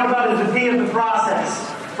want to talk about is the P of the process.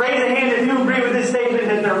 Raise a hand if you agree with this statement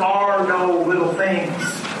that there are no little things.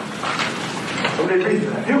 Somebody agrees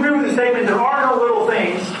with that. If you agree with the statement there are no little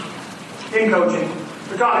things in coaching,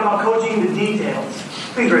 we're talking about coaching the details.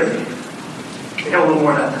 Please raise your hand. We have a little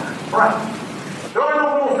more than that. All right. There are no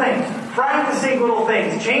little things. Practicing little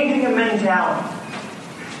things. Changing a mentality.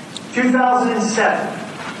 2007.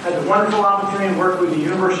 Had the wonderful opportunity to work with the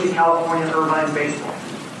University of California Irvine's baseball.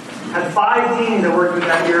 Had 5 teams that worked with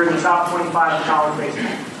that year in the top 25 of college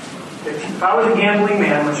baseball. If I was a gambling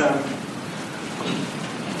man, which I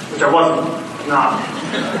wasn't, I'm not.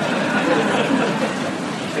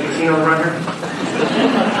 The casinos run here.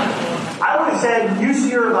 I would have said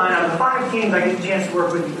UC Irvine, out of the 5 teams I get the chance to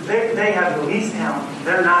work with, they have the least talent.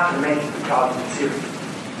 They're not going to make it to the College World Series.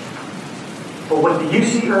 But what the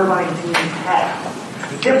UC Irvine team had,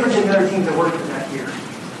 different than the other teams that worked with that year,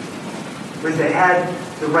 was they had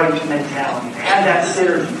the right mentality. They had that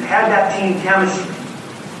synergy. They had that team chemistry.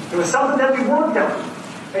 It was something that we worked on.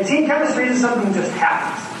 And team chemistry isn't something that just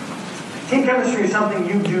happens. Team chemistry is something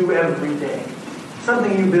you do every day.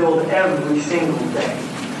 Something you build every single day.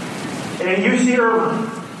 And at UC Irvine,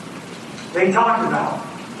 they talked about,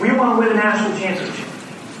 we want to win a national championship.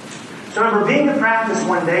 So I remember being in practice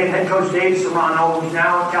one day, and head coach Dave Serrano, who's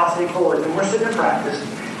now at Cal State Fullerton, and we're sitting in practice,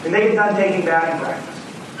 and they get done taking batting practice.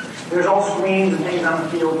 There's all screens and things on the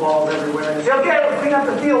field, balls everywhere. And they say, okay, let's clean up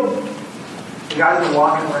the field. The guys are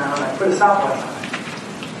walking around, and I put a stopwatch on it.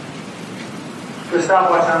 Put a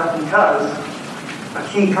stopwatch on it because a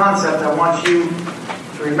key concept I want you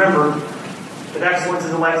to remember that excellence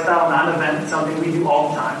is a lifestyle, not an event. It's something we do all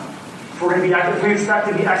the time. If we expect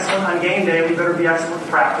to be excellent on game day, we better be excellent in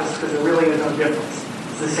practice because there really is no difference.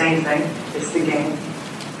 It's the same thing. It's the game.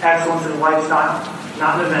 Excellence is a lifestyle,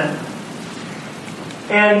 not an event.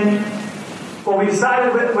 And what we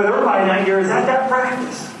decided with everybody that year is at that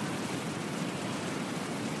practice,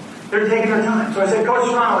 they're taking their time. So I said, Coach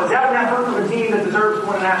Serrano, is that an effort of a team that deserves to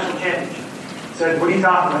win a national championship? He said, what are you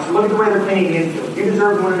talking about? I said, look at the way they're cleaning the infield. You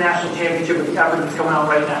deserve to win a national championship with the effort that's coming out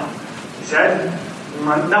right now. He said,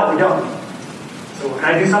 no, we don't. So can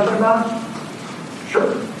I do something about it? Sure.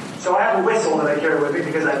 So I have a whistle that I carry with me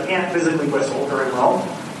because I can't physically whistle very well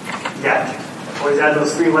yet. Always add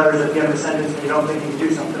those 3 letters at the end of a sentence and you don't think you can do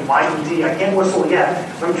something. Y and T. I can't whistle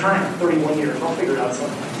yet, but I'm trying for 31 years. I'll figure it out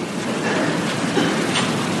someday.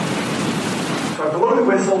 So I blow the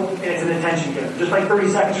whistle and it's an attention giver. Just like 30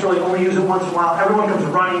 seconds, really only use it once in a while. Everyone comes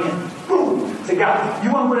running in. Boom! Say, guys,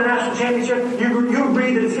 you want to win a national championship? You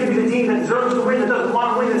agree that it's going to be the team that deserves to win, that doesn't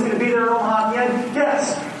want to win, that's going to be there in Omaha at the end?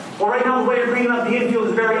 Yes. Well, right now the way you're cleaning up the infield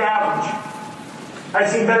is very average. I've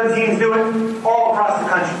seen better teams do it all across the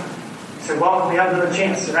country. I said, well, we have another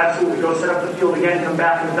chance. I said, absolutely. Go set up the field again, come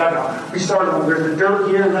back in the dugout. We started on there's the dirt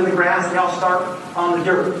here and then the grass. They all start on the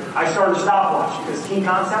dirt. I started a stopwatch because key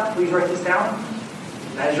concept, please write this down.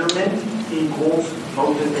 Measurement equals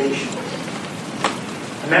motivation.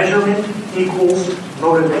 Measurement equals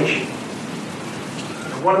motivation.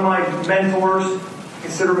 One of my mentors,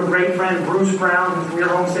 consider him a great friend, Bruce Brown, who's from your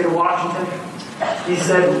home state of Washington, he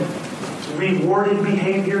said, rewarded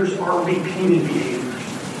behaviors are repeated behaviors.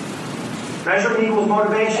 Measurement equals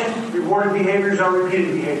motivation, rewarded behaviors are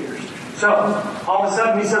repeated behaviors. So, all of a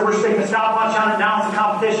sudden, we said, we're sticking a stopwatch on it, now it's a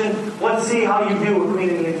competition, let's see how you do with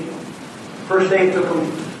cleaning the infield. First day it took them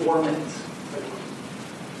 4 minutes.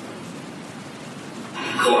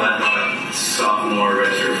 Cole Hadlock, sophomore,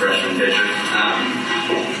 redshirt freshman pitcher.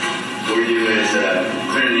 What we do is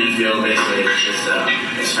clearing the infield, basically just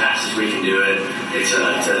as fast as we can do it. It's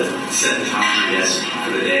to set the tone, I guess,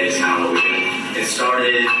 for the day is kind of what we do. It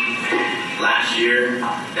started last year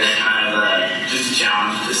as kind of just a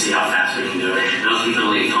challenge to see how fast we can do it. Now it's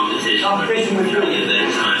become like a competition. We're trying to get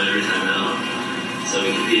better time every time out. So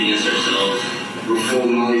we compete against ourselves. We're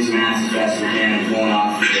folding all these mats as fast as we can and pulling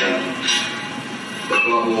off the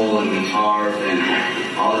bubble and the tarp and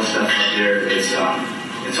all this stuff up there. It's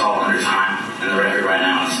all under time. And the record right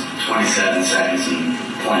now is 27 seconds and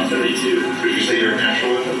 .32. Would you say you're a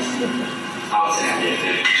natural with this? I would say I'm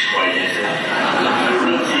gifted. Quite gifted. The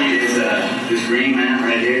rookie is this green mat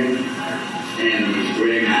right here and this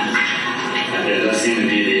gray mat right there. Those seem to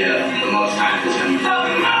be the most time consuming.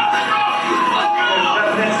 Definite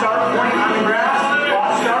start point on the grass.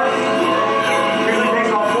 Lost start. Usually takes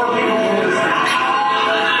about 4 people to move this thing.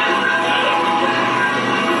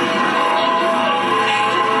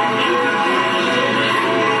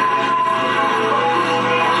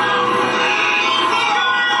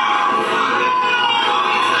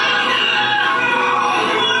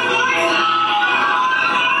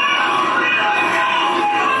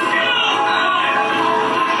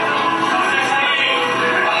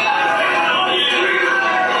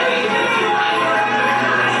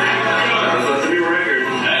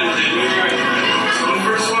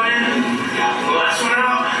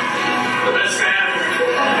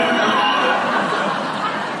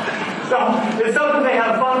 It's something they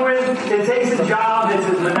have fun with. It takes a job that's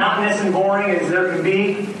as monotonous and boring as there can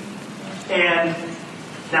be. And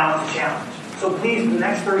now it's a challenge. So please, for the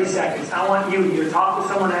next 30 seconds, I want you to either talk with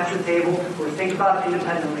someone at your table or think about it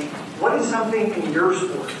independently. What is something in your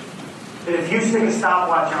sport that if you stick a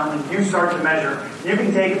stopwatch on and you start to measure, you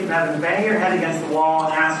can take it from having to bang your head against the wall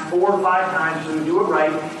and ask 4 or 5 times so you do it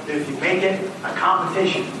right, that if you make it a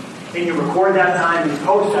competition and you record that time and you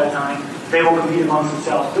post that time, they will compete amongst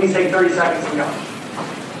themselves. Please take 30 seconds and go.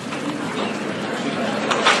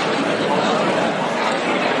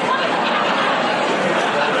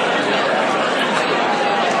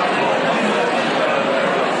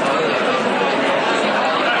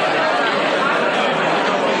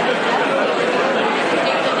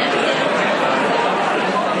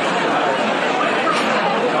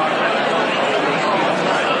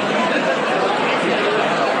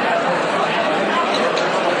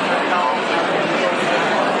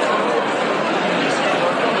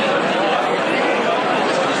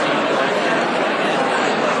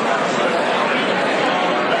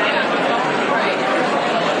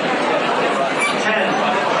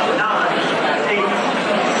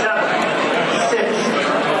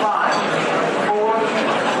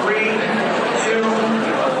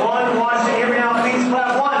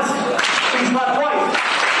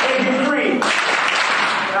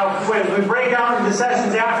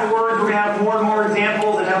 Sessions afterwards, we're going to have more and more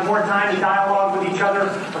examples and have more time to dialogue with each other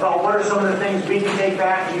about what are some of the things we can take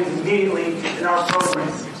back and use immediately in our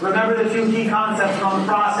programs. Remember the 2 key concepts around the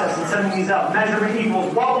process and setting these up. Measurement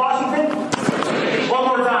equals what, Washington? One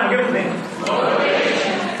more time, give it to me.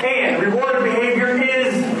 And rewarded behavior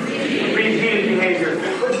is repeated behavior.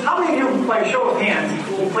 Which, how many of you, by show of hands,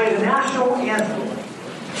 will play the national anthem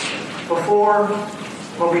before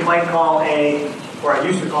what we might call or I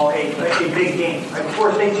used to call a big game. Right?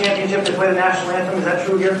 Before a state championship, they play the national anthem. Is that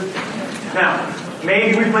true here? Now,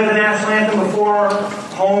 maybe we play the national anthem before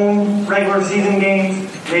home regular season games.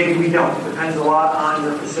 Maybe we don't. It depends a lot on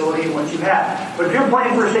your facility and what you have. But if you're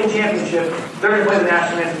playing for a state championship, they're going to play the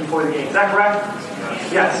national anthem before the game. Is that correct?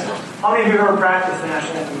 Yes. How many of you have ever practiced the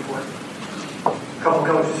national anthem before? A couple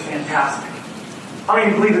coaches. Fantastic. How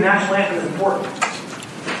many of you believe the national anthem is important?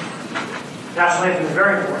 The national anthem is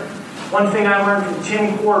very important. One thing I learned from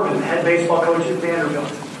Tim Corbin, the head baseball coach at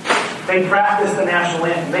Vanderbilt, they practice the national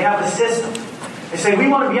anthem. They have a system. They say, we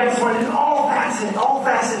want to be excellent in all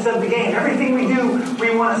facets of the game. Everything we do,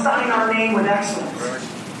 we want to sign our name with excellence.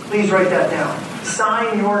 Please write that down.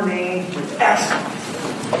 Sign your name with excellence.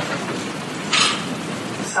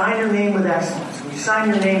 Sign your name with excellence. When you sign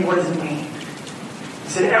your name, what does it mean? He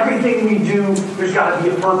said, everything we do, there's got to be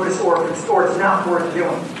a purpose or it's not worth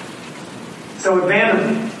doing. So at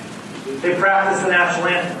Vanderbilt, they practice the national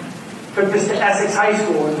anthem. Took this to Essex High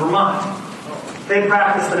School in Vermont. They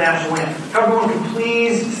practice the national anthem. Everyone can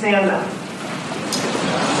please stand up.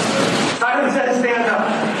 Simon said stand up.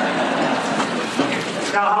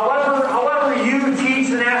 Now, however you teach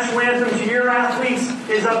the national anthem to your athletes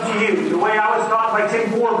is up to you. The way I was taught by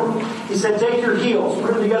Tim Corbin, he said take your heels,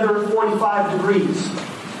 put them together at 45 degrees.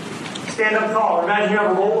 Stand up tall. Imagine you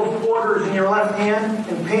have a roll of quarters in your left hand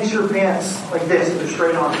and pinch your pants like this with a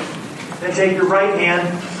straight arm. Then take your right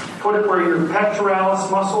hand, put it where your pectoralis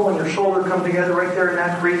muscle and your shoulder come together right there in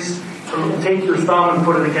that crease. And then take your thumb and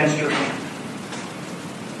put it against your hand.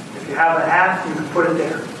 If you have a hat, you can put it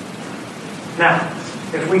there. Now,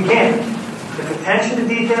 if attention to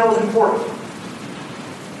detail is important,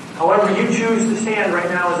 however you choose to stand right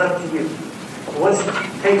now is up to you. So let's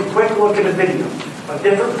take a quick look at a video of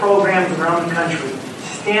different programs around the country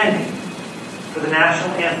standing for the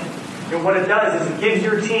national anthem. And what it does is it gives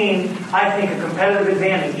your team, I think, a competitive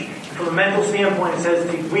advantage. From a mental standpoint, it says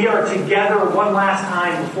we are together one last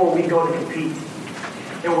time before we go to compete.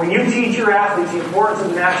 And when you teach your athletes the importance of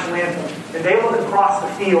the national anthem, and they look across the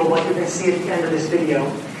field like you're going to see at the end of this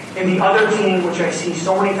video, And the other team, which I see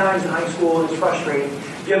so many times in high school and is frustrating,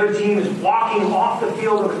 the other team is walking off the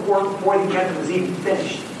field of the court before the anthem is even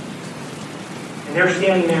finished. And they're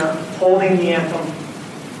standing there holding the anthem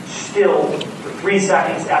still for 3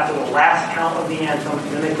 seconds after the last count of the anthem,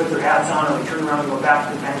 and then they put their hats on and they turn around and go back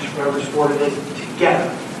to the bench, whatever sport it is,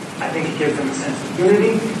 together. I think it gives them a sense of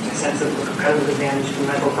unity, a sense of competitive advantage to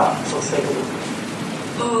mental toughness. So let's take a look.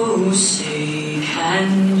 Oh, say,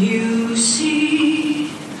 can you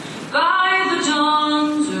see by the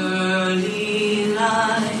dawn's early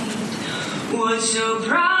light what so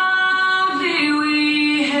proudly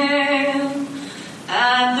we hailed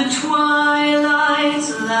at the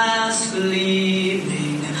twilight's last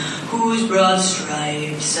gleaming, whose broad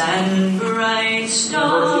stripes and bright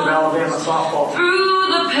stars through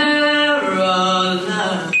the perilous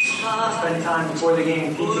fight. Spend time before the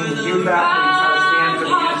game teaching the youth athletes how to stand for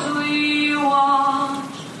the anthem. We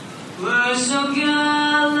watched were so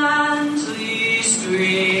gallantly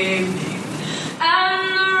streaming,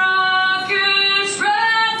 and the rocket's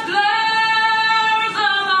red glare, the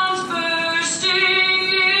bombs bursting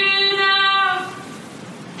in air,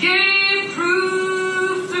 gave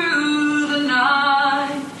proof through the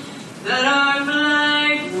night that our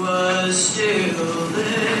flag was still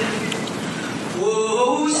there.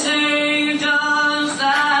 Oh, saved us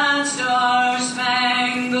that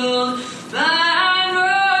star-spangled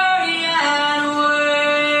banner yet wave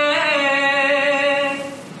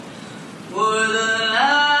o'er the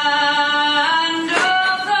land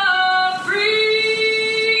of the free.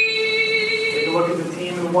 Take a look at the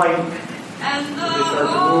team in white. And They start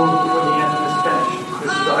to move before the anthem is finished.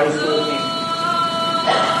 This is the high school team.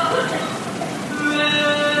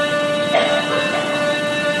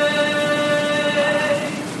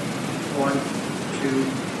 1, 2,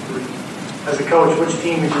 3. As a coach, which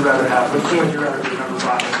team would you rather have? Which team would you rather remember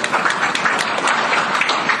by?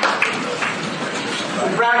 So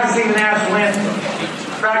practicing the national anthem.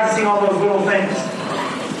 Practicing all those little things.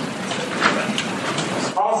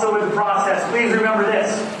 Also with the process, please remember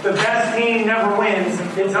this. The best team never wins.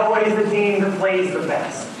 It's always the team that plays the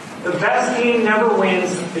best. The best team never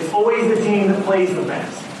wins. It's always the team that plays the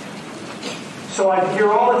best. So I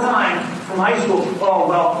hear all the time from high school, oh,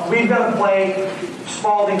 well, we've got to play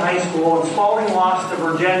Spalding High School, and Spalding lost to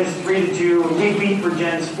Virgins 3-2, and we beat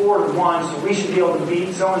Virgins 4-1, so we should be able to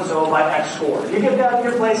beat so-and-so by X score. You get that in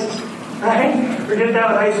your places, right? Or get that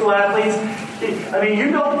with high school athletes. I mean,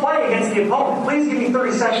 you don't play against the opponent. Please give me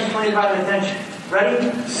 30 seconds playing by the attention.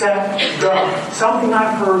 Ready, set, go. Something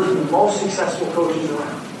I've heard from the most successful coaches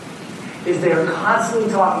around is they are constantly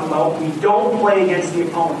talking about we don't play against the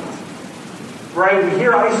opponent. Right? We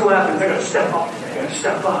hear high school athletes, they're going to step up. They're going to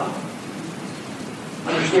step up.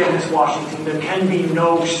 Understand this, Washington. There can be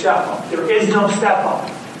no step up. There is no step up.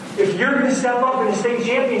 If you're going to step up in a state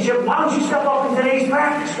championship, why don't you step up in today's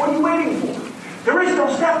practice? What are you waiting for? There is no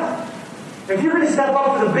step up. If you're going to step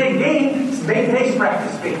up for the big game, make today's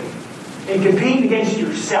practice big. And compete against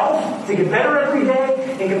yourself to get better every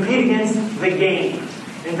day and compete against the game.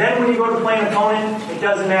 And then when you go to play an opponent, it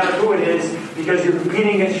doesn't matter who it is because you're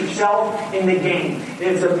competing against yourself in the game. And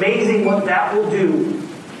it's amazing what that will do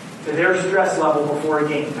to their stress level before a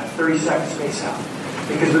game, that 30-second space out.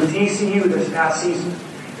 Because with TCU this past season,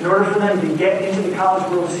 in order for them to get into the College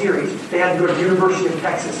World Series, they had to go to the University of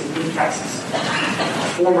Texas and beat Texas.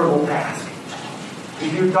 A formidable task.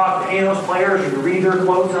 If you talk to any of those players or you read their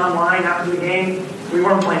quotes online after the game, we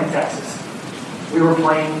weren't playing Texas. We were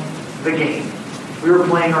playing the game. We were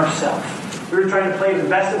playing ourselves. We were trying to play the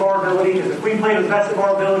best of our ability, because if we play the best of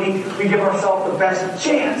our ability, we give ourselves the best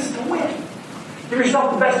chance to win. Give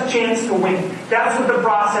yourself the best chance to win. That's what the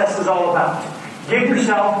process is all about. Give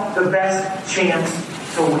yourself the best chance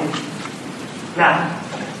to win. Now,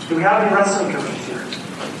 do we have any wrestling coaches here?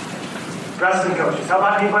 Wrestling coaches. How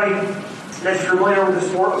about anybody that's familiar with the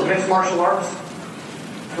sport of mixed martial arts?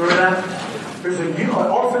 Remember that? There's an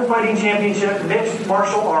Ultimate Fighting Championship mixed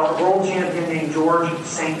martial art world champion named George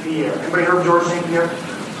St. Pierre. Anybody heard of George St. Pierre?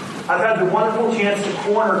 I've had the wonderful chance to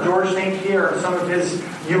corner George St. Pierre in some of his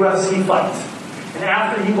UFC fights. And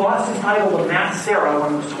after he lost his title to Matt Serra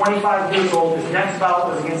when he was 25 years old, his next bout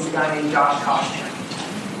was against a guy named Josh Koscheck.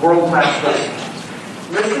 World-class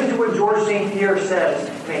wrestler. Listen to what George St. Pierre says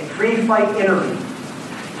in a pre-fight interview.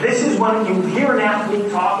 This is when you hear an athlete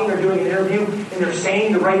talking or doing an interview and they're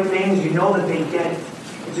saying the right things, you know that they get it.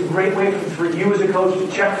 It's a great way for you as a coach to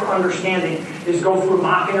check for understanding is go through a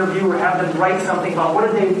mock interview or have them write something about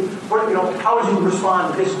how would you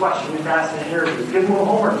respond to this question if asked in an interview. Give them a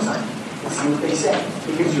homework assignment and see what they say.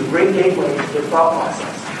 It gives you a great gateway into their thought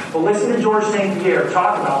process. But listen to George St. Pierre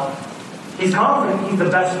talk about, he's confident he's the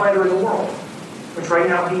best fighter in the world. which right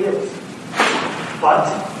now he is. But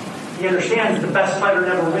he understands the best fighter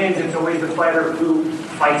never wins. It's always the fighter who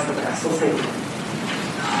fights the best. Let's take it.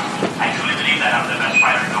 I truly believe that I'm the best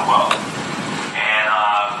fighter in the world. And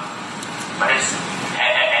but it's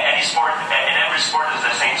any sport, in every sport is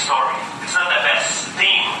the same story. It's not the best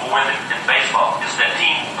team who wins in baseball. It's the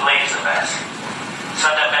team who plays the best. It's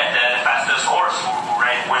not the fastest horse who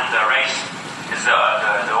wins the race. It's the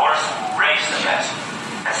horse who races the best.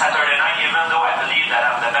 And Saturday night, even though I believe that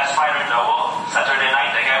I'm the best fighter in the world, Saturday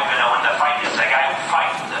night the guy who's going to win the fight is the guy who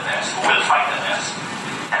fights the best, who will fight the best.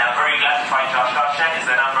 And I'm very glad to fight Josh Koscheck. He's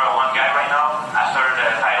the number one guy right now after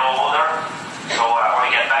the title holder. So I want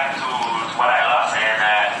to get back to what I lost, and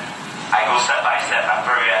I go step by step. I'm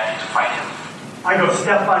very happy to fight him. I go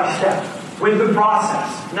step by step with the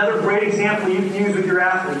process. Another great example you can use with your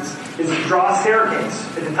athletes is to draw a staircase.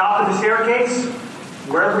 At the top of the staircase,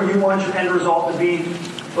 wherever you want your end result to be,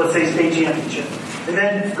 let's say state championship. And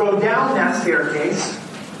then go down that staircase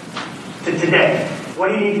to today. What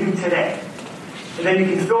do you need to do today? And then you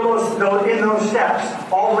can fill those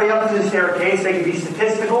steps all the way up to the staircase. They can be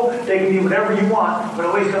statistical, they can be whatever you want, but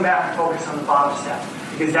always come back and focus on the bottom step,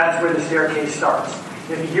 because that's where the staircase starts.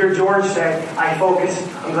 And if you hear George say, I'm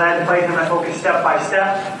glad to fight him, I focus step by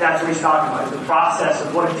step, that's what he's talking about. It's the process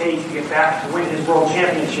of what it takes to get back to win his world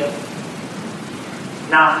championship,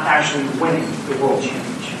 not actually winning the world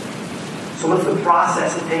championship. So what's the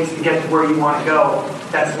process it takes to get to where you want to go?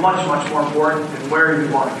 That's much, much more important than where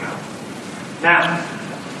you want to go. Now,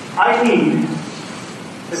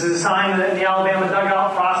 this is a sign that in the Alabama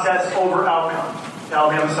dugout, process over outcome.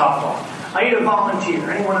 Alabama softball. I need a volunteer.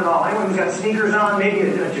 Anyone at all? Anyone who's got sneakers on? Maybe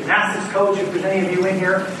a gymnastics coach, if there's any of you in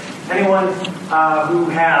here. Anyone who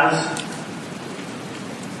has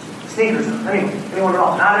sneakers on? Anyone at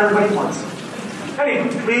all? Not everybody wants them. Anyone,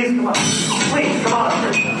 please come on. Please, come on.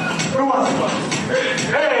 Who wants to come?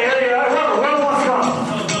 Hey, Robert, who wants to come?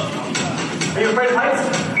 Are you afraid of heights?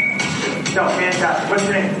 No, fantastic. What's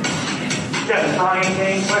your name? Debbie, Brian,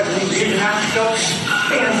 Cain, pleasure to meet you. Gymnastics coach?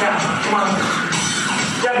 Fantastic. Come on.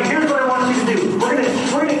 Debbie, here's what I want you to do. We're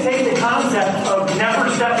gonna take the concept of never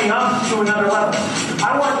stepping up to another level.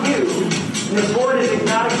 I want you, and the board is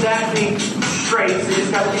not exactly straight, so you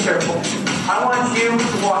just got to be careful. I want you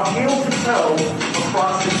to walk heel to toe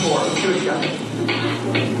across the floor. Let's do it together.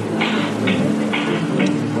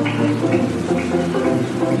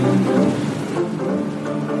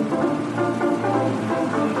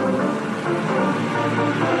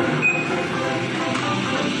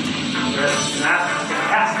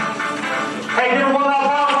 Hey, give her one loud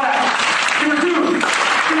power clap. Give her two.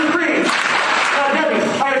 Give her three. Debbie,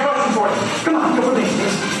 I got a question for you. Come on, come with me.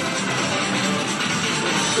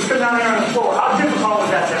 Let's go down there on the floor. How difficult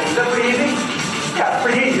is that, Debbie? Is that pretty easy? Yeah, it's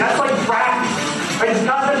pretty easy. That's like practice. Right? This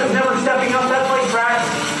concept of never stepping up, that's like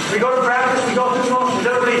practice. We go to practice, we go through the motions.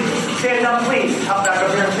 Everybody stand up, please. Hop back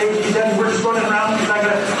up here and say, Debbie, we're just running around because I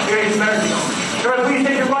got to get some energy. Everybody, please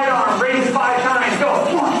take your right arm, raise it 5 times. Go.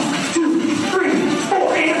 1, 2, 3,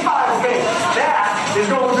 4, and 5. Okay. That is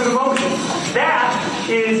going through the motions. That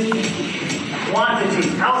is quantity.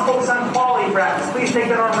 Now let's focus on quality practice. Please take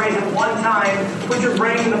that arm, raise it 1 time. Put your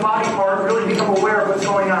brain in the body part. Really become aware of what's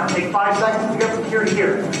going on. Take 5 seconds to get from here to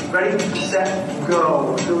here. Ready, set,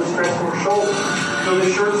 go. Feel the stretch in your shoulders. Feel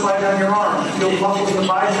the shirt slide down your arm. Feel muscles in the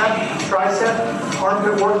bicep, tricep.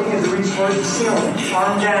 Armpit working as it reaches towards the ceiling.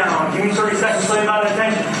 Arm down. Give me 30 seconds to lay out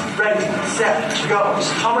attention. Ready, set, go.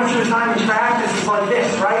 How much of the time in practice is like this,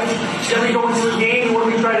 right? Then we go into a game, and what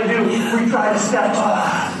do we try to do? We try to step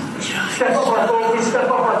up. Step up our focus, step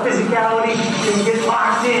up our physicality, and get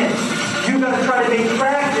locked in. You've got to try to make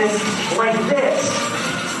practice like this.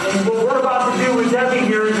 And what we're about to do with Debbie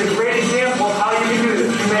here is a great example of how you can do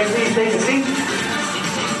this. You may please take a seat.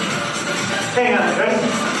 Hang on, okay?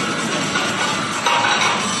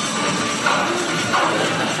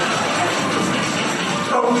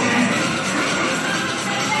 Okay.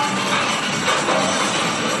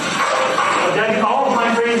 Well, Debbie, all of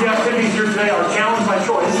my crazy activities here today are challenged by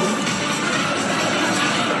choice.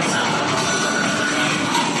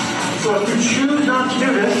 So if you choose not to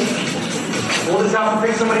do this, we'll just have to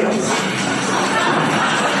pick somebody else.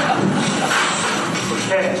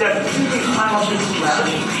 Okay, Debbie, can you please climb up this ladder?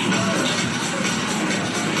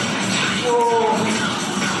 Whoa.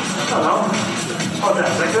 I don't know. How's that?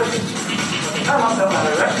 Is that good? Climb up that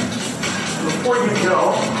ladder there. Before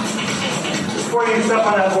you step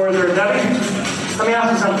on that board there, Debbie, let me ask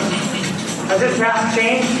you something. Has this task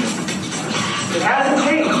changed? It hasn't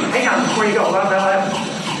changed. Hang on before you go. It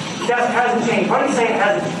hasn't changed. Why do you say it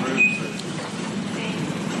hasn't changed?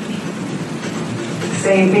 It's the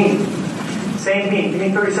same me. Same thing. Give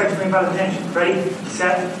me 30 seconds to think about attention. Ready,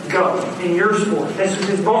 set, go. In your sport, this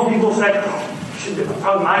is most people say,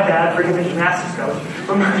 probably my bad for giving gymnastics coach.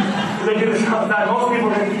 Because they do this all the time. Most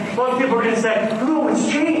people are going to say, no, it's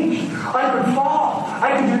changed. I could fall.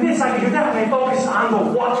 I could do this. I could do that. And they focus on the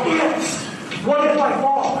what ifs. What if I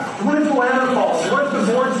fall? What if the ladder falls? What if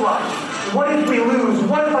the board slides? What if we lose?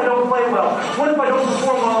 What if I don't play well? What if I don't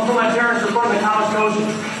perform well in front of my parents or in front of the college coaches?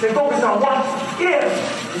 They focus on what if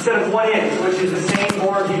instead of what is, which is the same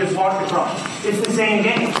board you just walked across. It's the same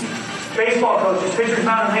game. Baseball coaches, pitchers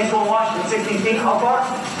found in high school in Washington, 16 feet, how far?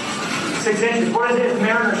 6 inches. What is it at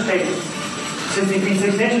Mariner Stadium? 60 feet,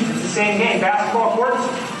 6 inches. It's the same game. Basketball courts,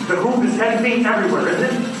 the hoop is 10 feet everywhere, isn't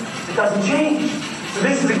it? It doesn't change. So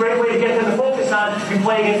this is a great way to get them to focus on you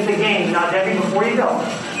play against the game. Now, Debbie, before you go,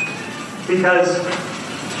 because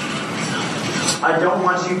I don't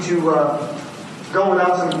want you to go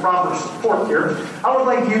without some proper support here, I would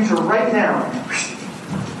like you to write down,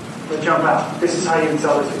 jump out. This is how you can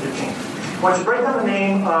sell this with your team. I want you to write down the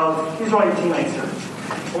name of, these are all your teammates here.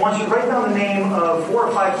 I want you to write down the name of 4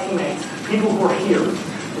 or 5 teammates, people who are here,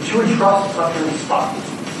 that you would trust up here in the spot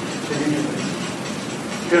to do this.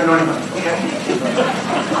 You don't know anybody, okay?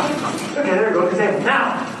 Okay, there you go.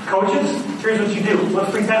 Now, coaches, here's what you do. Let's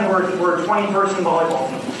pretend we're a 20-person volleyball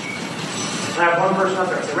team. I have one person up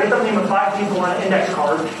there. So write down the name of 5 people on an index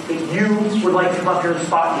card that you would like to come up here and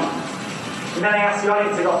spot you. And then I ask the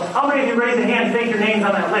audience, I go, how many of you raise a hand, think your name's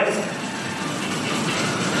on that list?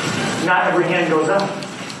 Not every hand goes up.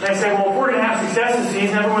 And I say, well, if we're going to have success this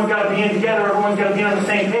season, everyone's got to be in together, everyone's got to be on the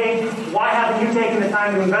same page. Why haven't you taken the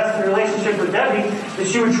time to invest in a relationship with Debbie that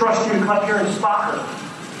she would trust you to come up here and spot her?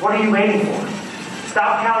 What are you waiting for?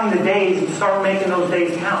 Stop counting the days and start making those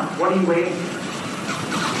days count. What are you waiting for?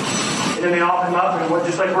 And then they all come up, and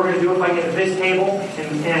just like we're going to do if I get to this table,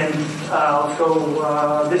 and let's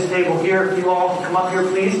go this table here. If you all come up here,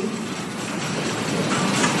 please.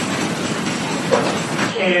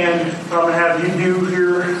 And what I'm going to have you do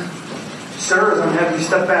here, sir, is I'm going to have you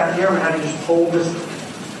step back here. I'm going to have you just hold this.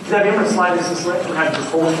 Debbie, I'm going to slide this way. I'm going to have you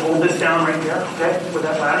just hold this down right there, okay, with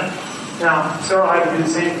that ladder. Now, sir, I'll have you do the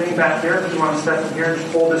same thing back here. If you want to step in here and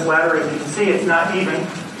just hold this ladder. As you can see, it's not even.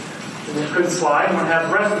 It could slide. I'm going to have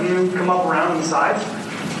the rest of you come up around the sides.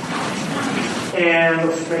 And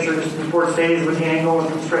let's just make sure this board stays with the angle and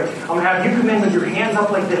come straight. I'm going to have you come in with your hands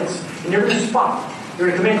up like this. And you're going to spot. You're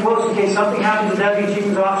going to come in close in case something happens to Debbie. She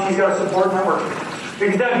comes off. She's got a support network.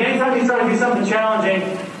 Because Debbie, anytime you try to do something challenging,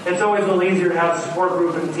 it's always a little easier to have a support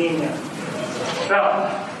group and a team there. So,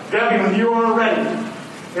 Debbie, when you are ready,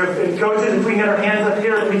 if coaches, if we can get our hands up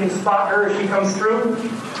here, if we can spot her as she comes through.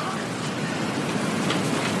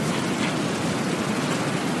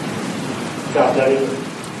 Got Debbie.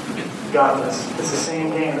 Got this. It's the same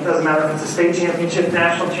game. It doesn't matter if it's a state championship,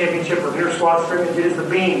 national championship, or here squad scrimmage. It is the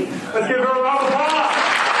beam. Let's give her a round of applause.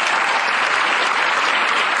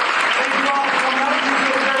 Thank you all for coming up.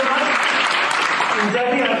 Appreciate it very much. And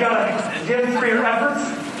Debbie, I've got a gift for your efforts.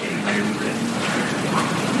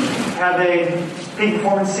 Have a peak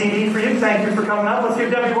performance CD for you. Thank you for coming up. Let's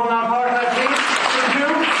give Debbie one round of applause, please.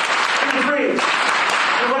 2, 3.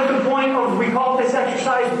 And what's the point of, we call this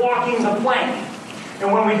exercise walking the plank.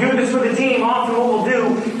 And when we do this with a team, often what we'll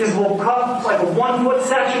do is we'll cut like a 1-foot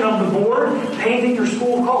section of the board, painting your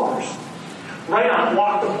school colors. Right on,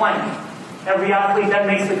 walk the plank. Every athlete that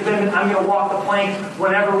makes the commitment, I'm going to walk the plank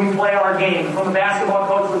whenever we play our game. If I'm a basketball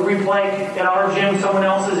coach, when we play at our gym, someone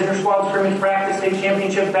else's inter-squad scrimmage practice, state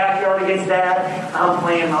championship, backyard against dad, I'm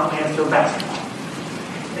playing Mount Mansfield basketball.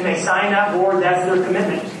 And they sign that board, that's their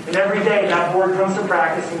commitment. And every day that board comes to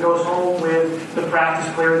practice and goes home with the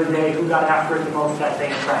practice player of the day who got after it the most that day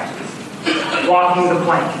in practice. Walking the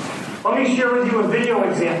plank. Let me share with you a video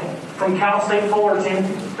example from Cal State Fullerton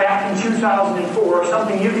back in 2004,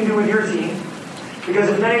 something you can do with your team. Because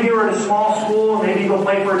if many of you are at a small school and maybe you go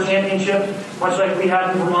play for a championship, much like we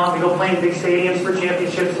have in Vermont, we go play in big stadiums for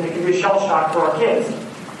championships, and it can be a shell shock for our kids,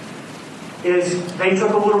 is they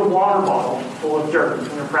took a little water bottle full of dirt in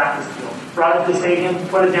their practice field, brought it to the stadium,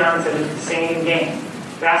 put it down, and said it's the same game.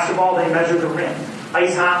 Basketball, they measure the rim.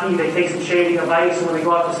 Ice hockey, they take some shading of ice, and when they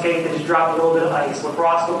go out to skate, they just drop a little bit of ice.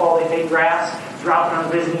 Lacrosse football, they take grass, drop it on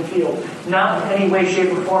the visiting field. Not in any way, shape,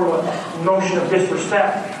 or form a motion of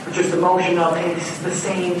disrespect, but just a motion of, hey, this is the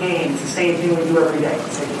same game. It's the same thing we do every day.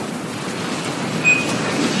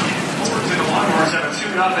 Forwards in the Longhorns have a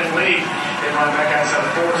 2-0 lead. They run back outside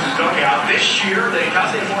the Forwards' dugout. This year, the Cal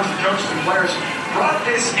State Forwards coaches and players brought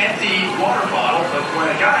this empty water bottle, but when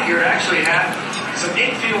it got here, it actually had some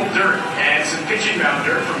infield dirt and some pitching mound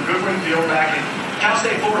dirt from Goodwin Field back in Cal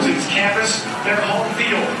State Forwards' campus, their home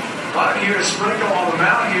field. A lot of you here to sprinkle on the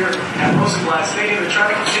mound here at Rosenblatt Stadium to try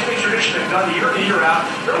to continue the tradition they've done year in, year out.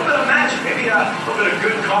 A little bit of magic, maybe a little bit of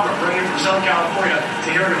good karma bringing from Southern California to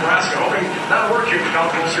here in Nebraska. Hoping that'll work here at the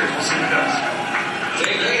College World Series. We'll see if it does.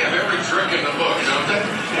 They have every trick in the book, don't they?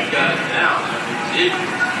 They've got it down.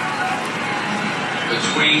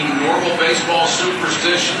 Between normal baseball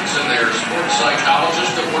superstitions and their sports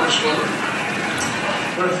psychologist that works with them.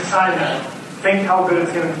 Let's decide that. Think how good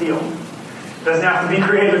it's going to feel. Doesn't have to be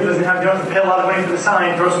creative. Doesn't have to pay a lot of money for the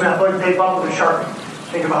sign. Throw some athletic tape up with a Sharpie.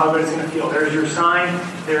 Think about how good it's going to feel. There's your sign.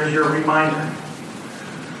 There's your reminder.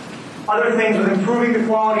 Other things with improving the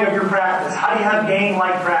quality of your practice. How do you have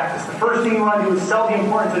game-like practice? The first thing you want to do is sell the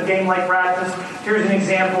importance of game-like practice. Here's an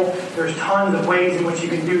example. There's tons of ways in which you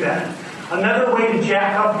can do that. Another way to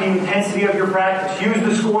jack up the intensity of your practice, use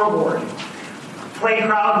the scoreboard. Play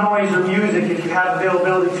crowd noise or music if you have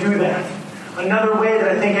availability to that. Another way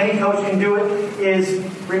that I think any coach can do it is,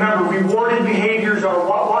 remember, rewarded behaviors are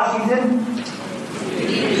what, Washington?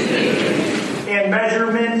 And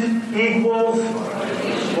measurement equals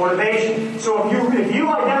motivation. So if you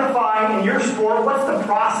identify in your sport, what's the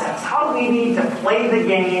process? How do we need to play the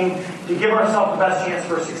game to give ourselves the best chance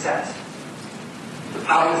for success?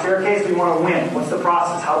 Out of the staircase, we want to win. What's the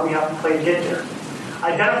process? How do we have to play to get there?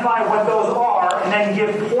 Identify what those are and then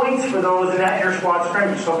give points for those in that inter-squad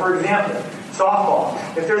scrimmage. So for example, softball.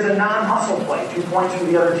 If there's a non-hustle play, 2 points for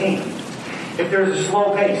the other team. If there's a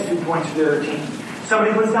slow pace, 2 points for the other team.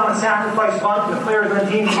 Somebody puts down a sacrifice bunt and the players on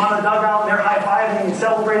the team come out of the dugout and they're high-fiving and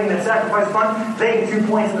celebrating that sacrifice bunt, they get 2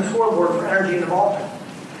 points on the scoreboard for energy and involvement.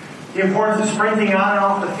 The importance of sprinting on and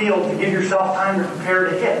off the field to give yourself time to prepare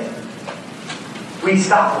to hit. We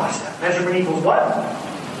stopwatch that. Measurement equals what?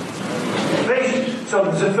 Motivation. So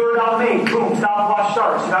there's a third out made. Boom, stopwatch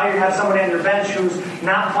starts. Now you have somebody on your bench who's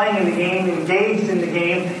not playing in the game, engaged in the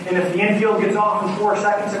game, and if the infield gets off in 4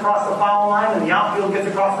 seconds across the foul line and the outfield gets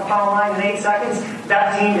across the foul line in 8 seconds,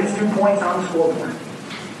 that team gets 2 points on the scoreboard.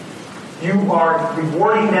 You are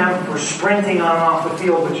rewarding them for sprinting on and off the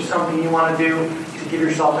field, which is something you want to do to give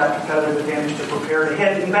yourself that competitive advantage to prepare to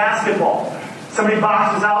hit. In basketball, somebody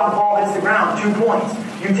boxes out, the ball hits the ground, 2 points.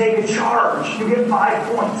 You take a charge, you get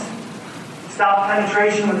 5 points. Stop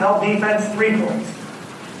penetration with help defense, 3 points.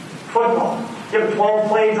 Football, you have a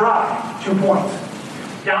 12-play drive, 2 points.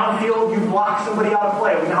 Downfield, you block somebody out of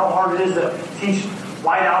play. We know how hard it is to teach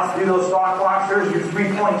wideouts to do those stock blocks. There's your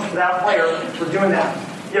 3 points for that player for doing that.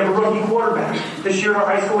 You have a rookie quarterback. This year in our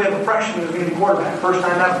high school, we have a freshman who's going to be quarterback, first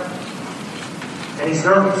time ever. And he's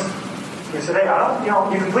nervous. He said, hey,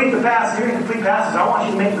 you complete the pass, you're going to complete passes. I want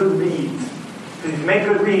you to make good reads. Because if you make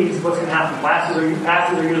good reads, what's going to happen? Passes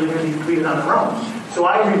are usually going to be completed on their own. So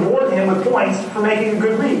I reward him with points for making a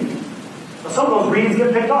good read. Now, some of those reads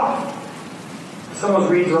get picked off. Some of those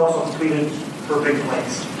reads are also completed for big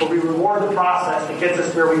plays. But we reward the process that gets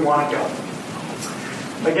us where we want to go.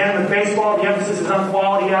 Again, with baseball, the emphasis is on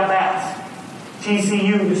quality at bats.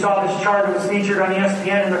 TCU, you saw this chart that was featured on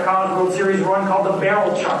ESPN in their College World Series run called the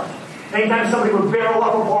barrel chart. Anytime somebody would barrel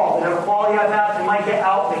up a ball, they'd have a quality at bat, they might get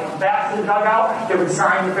out, they come back to the dugout, they would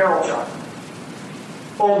sign the barrel chart.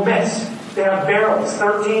 Ole Miss, they have barrels.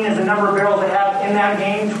 13 is the number of barrels they have in that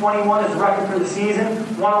game. 21 is the record for the season.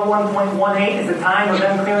 101.18 is the time of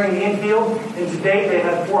them clearing the infield. And to date, they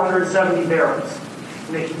have 470 barrels.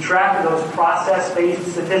 And they keep track of those process-based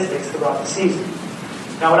statistics throughout the season.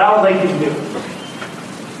 Now, what I would like you to do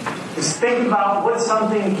is think about what's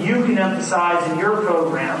something you can emphasize in your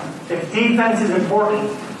program. If defense is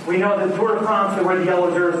important, we know that Tour de France, they wear the yellow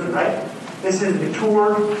jersey, right? This is the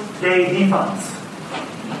Tour de Defense.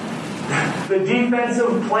 The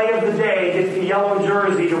defensive play of the day gets the yellow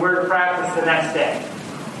jersey to wear to practice the next day.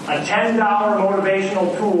 A $10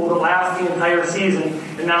 motivational tool that lasts the entire season,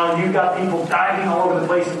 and now you've got people diving all over the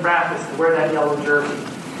place in practice to wear that yellow jersey.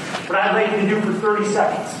 What I'd like you to do for 30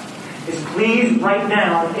 seconds is please write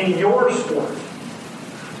down in your sport,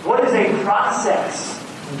 what is a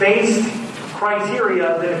process-based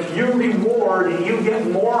criteria that if you reward and you get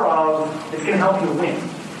more of, it's going to help you win?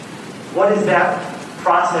 What is that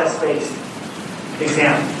process-based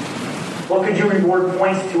example? What could you reward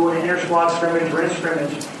points to in an inter-squad scrimmage or in a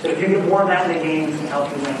scrimmage that if you get more of that in the game, it's going to help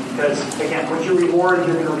you win? Because, again, what you reward,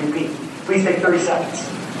 you're going to repeat. Please take 30 seconds.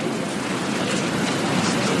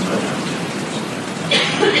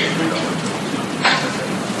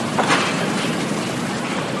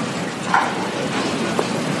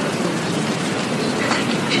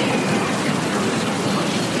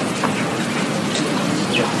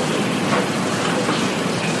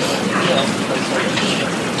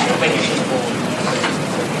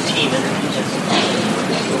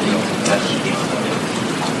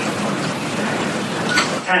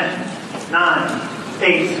 10, 9,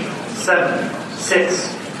 8, 7,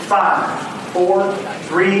 6, 5, 4,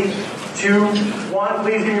 3, 2, 1.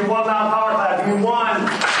 Please give me one loud power clap. Give me 1, 2,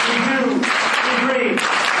 3, 5,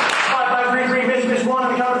 5, 3, 3. Miss 1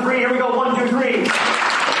 on the count of 3. Here we go. 1, 2, 3.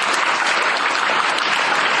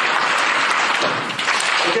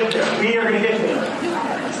 We'll get there. We are going to get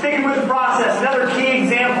there. Sticking with the process, another key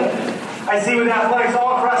example I see with athletics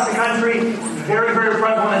all across the country, very, very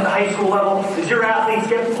prevalent at the high school level, is your athletes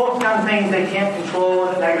get hooked on things they can't control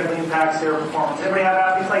and it negatively impacts their performance. Anybody have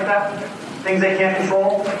athletes like that? Things they can't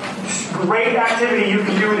control? Great activity you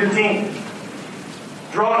can do with your team.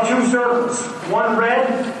 Draw 2 circles, one red,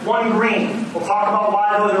 one green. We'll talk about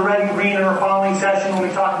why those are red and green in our following session when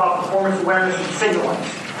we talk about performance awareness and signaling.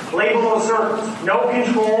 Label those circles. No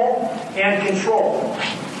control and control.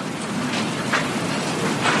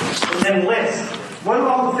 And then list. What are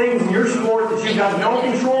all the things in your sport that you've got no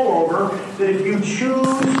control over that if you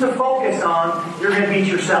choose to focus on, you're going to beat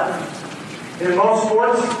yourself? And in most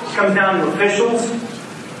sports, it comes down to officials,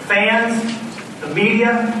 fans, the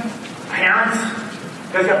media, parents.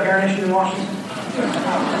 You guys got parent issues in Washington?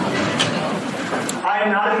 I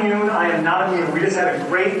am not immune. We just had a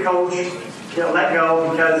great coach get let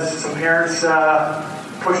go because some parents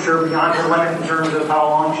pushed her beyond her limit in terms of how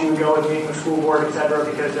long she would go with meeting the school board, etc.,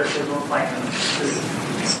 because their kids weren't playing.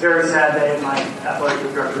 It's a very sad day in my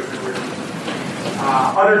athletic director's career.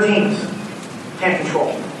 Other teams can't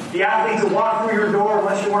control. The athletes that walk through your door,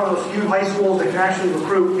 unless you're one of those few high schools that can actually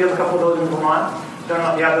recruit, we have a couple of those in Vermont. Don't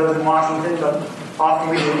know if you have those in Washington, but often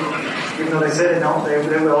we do. Even though they say they don't, they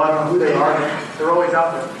will. I don't know who they are, but they're always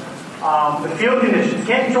out there. The field conditions.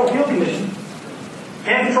 Can't control field conditions.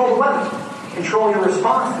 Can't control the weather. Control your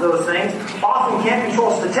response to those things. Often can't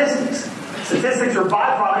control statistics. Statistics are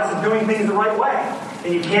byproducts of doing things the right way.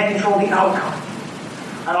 And you can't control the outcome.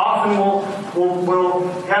 And often we'll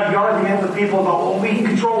have the argument with people about, well, we can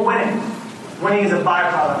control winning. Winning is a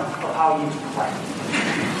byproduct of how you play.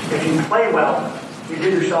 If you play well, you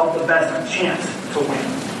give yourself the best chance to win.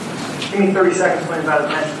 Give me 30 seconds playing about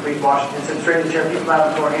attention, please, Washington. Sit straight in the chair, keep them out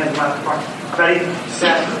of the floor, hands out the front. Ready,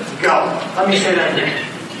 set, go. Let me say that again.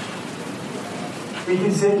 We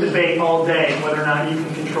can sit and debate all day whether or not you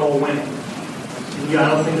can control winning. I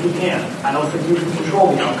don't think you can. I don't think you can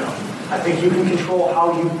control the outcome. I think you can control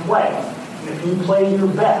how you play. And if you play your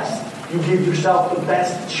best, you give yourself the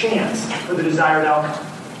best chance for the desired outcome.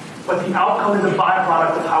 But the outcome is a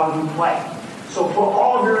byproduct of how you play. So put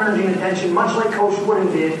all of your energy and attention, much like Coach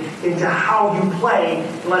Wooden did, into how you play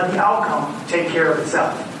and let the outcome take care of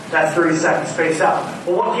itself. That's 30 seconds, space out.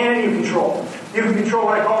 Well, what can you control? You can control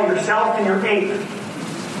what I call yourself and your ape.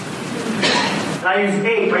 And I use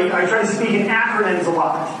ape. I try to speak in acronyms a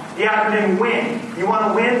lot. The acronym WIN. You want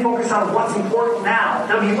to win? Focus on what's important now.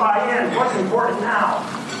 W-I-N. What's important now?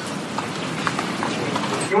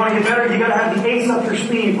 You want to get better? You got to have the ace up your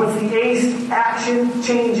sleeve. What's the ace? Action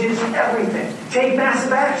changes everything. Take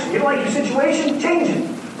massive action. You don't like your situation? Change it.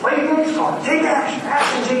 Play the ace card. Take action.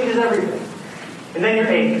 Action changes everything. And then your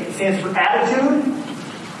ape. It stands for attitude.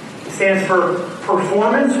 It stands for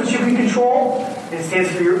performance, which you can control. And it stands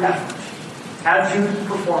for your effort. Attitude,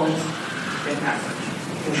 performance, and effort.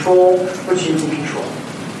 Control what you can control.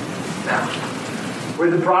 Now,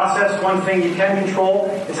 with the process, one thing you can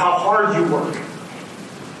control is how hard you work.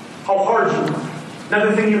 How hard you work.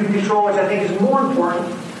 Another thing you can control, which I think is more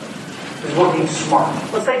important, is working smart.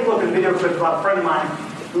 Let's take a look at a video clip about a friend of mine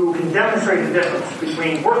who can demonstrate the difference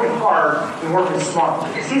between working hard and working smart.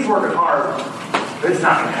 Because he's working hard, but it's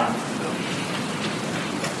not going to happen.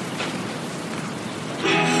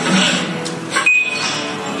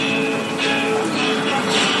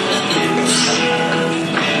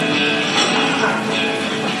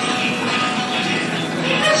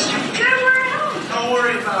 Don't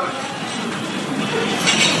worry about it.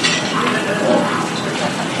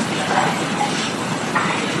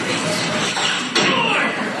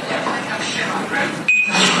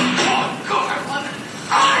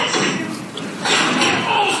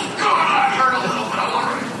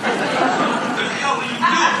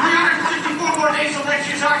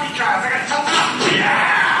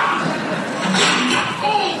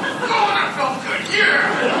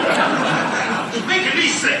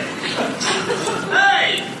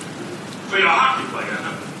 So you're a hockey player,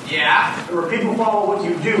 huh? Yeah. Remember, people follow what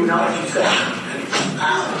you do, not what you say.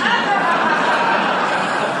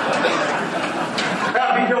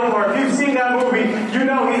 Happy Gilmore, if you've seen that movie, you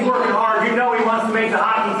know he's working hard. You know he wants to make the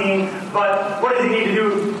hockey team. But what does he need to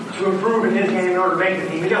do to improve in his game in order to make the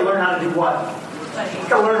team? He's got to learn how to do what? He's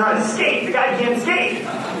got to learn how to skate. The guy can't skate.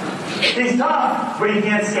 He's tough, but he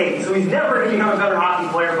can't skate. So he's never going to become a better hockey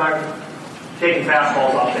player by taking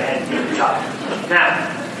fastballs off the head of your child. Now,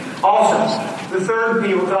 also, the third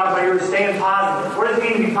P we'll talk about here is staying positive. What does it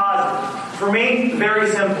mean to be positive? For me, very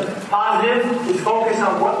simple. Positive is focus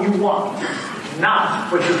on what you want,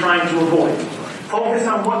 not what you're trying to avoid. Focus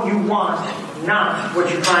on what you want, not what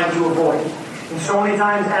you're trying to avoid. And so many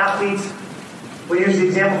times athletes will use the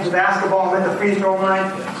example for basketball and at the free throw line.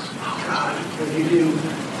 Oh God, what do you do?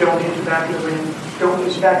 Don't hit the back of the rim. Don't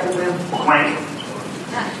hit the back of the rim. Blank.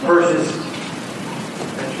 Versus,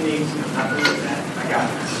 bend your knees. I'm not going to do that. I got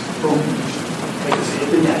this. Boom. Make this hit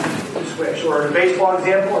the net. Switch. Or in a baseball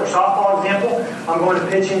example or softball example, I'm going to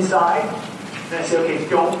pitch inside. And I say, okay,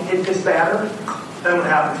 don't hit this batter. Then what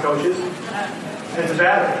happens, coaches? And it's a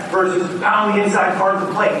batter. Versus pound the inside part of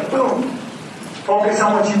the plate. Boom. Focus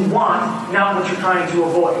on what you want, not what you're trying to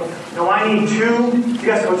avoid. Now I need two. You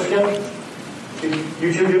guys coach together?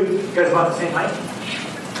 You two do? You guys about the same height?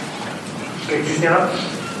 Okay, could you stand up?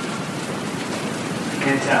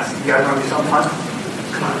 Fantastic. You guys want to do something fun?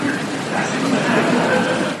 Come on here. Fantastic.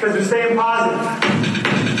 Because we're staying positive.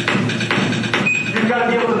 You've got to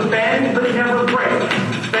be able to bend but never break.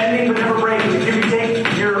 Bending but never breaking. If you can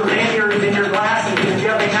take your lanyards and your glasses and if you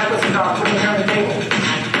have the necklaces on, put them here on the table.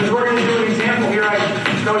 Because we're going to do an example here. I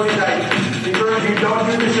encourage you, don't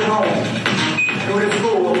do this at home. Do it at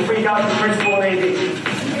school. We'll freak out the principal and AD.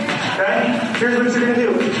 Okay? Here's what you're going to do.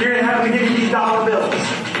 You're going to have to give you these dollar bills.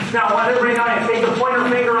 Now, I want everybody to take the pointer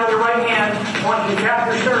finger on your right hand. I want you to tap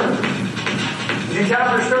your sternum. As you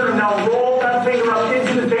tap your sternum, now roll that finger up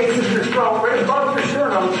into the base of your throat. Right above your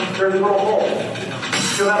sternum, there's a little hole.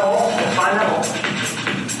 Feel that hole? Find that hole.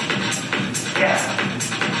 Yeah.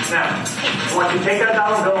 Now, I want you to take that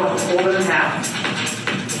dollar bill and fold it in half.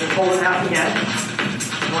 Just fold it in half again.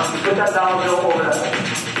 I want you to put that dollar bill over that way.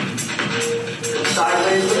 Go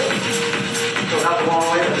sideways with it. Go not the wrong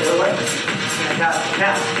way, but the other way. Fantastic.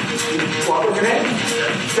 Now, what's your name?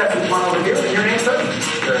 Jesse, come on over here. And your name, sir?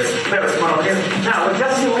 Larry, come on over here. Now, what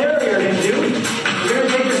Jesse and Larry are going to do, they're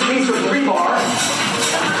going to take this piece of rebar,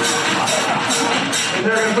 and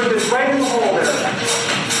they're going to put this right in the hole there.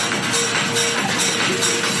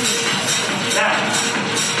 Now,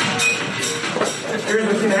 here's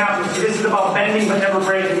what's going to happen. See, this is about bending but never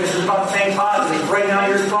breaking. This is about staying positive. Right now,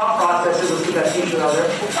 your thought process is, let's get that t-shirt out there.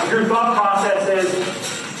 Your thought process is,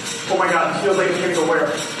 oh my God, it feels like it's going to go where?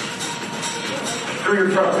 Through your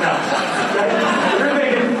throat now. Okay? You're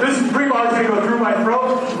thinking, this rebar is going to go through my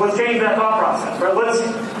throat. Let's change that thought process. Right? Let's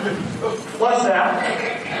flush that.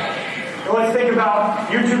 And let's think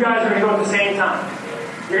about, you two guys are going to go at the same time.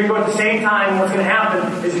 You're going to go at the same time, and what's going to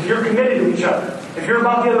happen is if you're committed to each other, if you're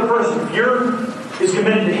about the other person, if you're as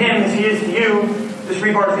committed to him as he is to you, this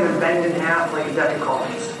rebar is going to bend in half like a deck of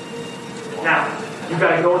cards. Now, you've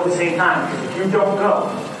got to go at the same time, because if you don't go,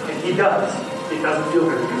 and he does, it doesn't feel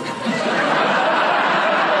very good.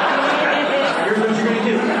 Here's what you're going to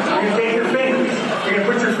do. You're going to take your fingers. You're going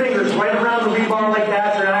to put your fingers right around the rebar like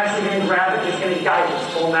that. You're not actually going to grab it. You're just going to guide it.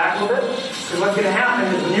 Pull back a little bit. Because what's going to happen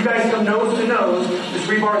is when you guys come nose to nose, this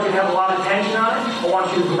rebar is going to have a lot of tension on it. I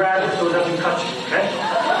want you to grab it so it doesn't cut you. Okay?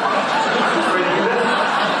 Ready to do this?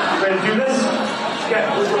 Ready to do this? Okay,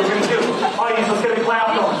 this is what we're going to do. Audience, let's get a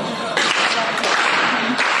clap going.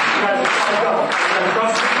 You guys gotta go. You gotta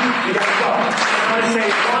trust me. You gotta go. I'm going to say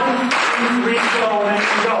 1, 2, 3, go, and then you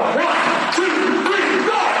can go. 1, 2, 3,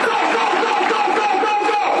 go! Go, go, go, go, go, go,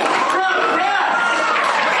 go! Yes!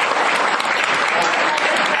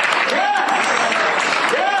 Yes!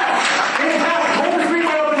 Yes! Fantastic. Hold the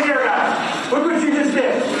rebar up in the air, guys. Look what you just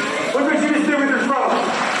did. Look what you just did with your throat.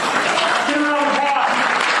 Get around the pause.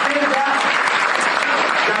 Fantastic.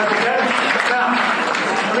 Guys, okay? Now,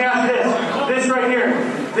 let me ask this. This right here.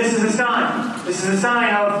 This is a sign. This is a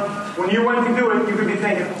sign of when you went to do it, you could be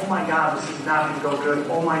thinking, oh my God, this is not going to go good.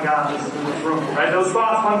 Oh my God, this is in this room. Right? Those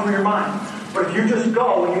thoughts run through your mind. But if you just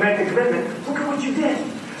go and you make the commitment, look at what you did.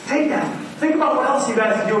 Take that. Think about what else you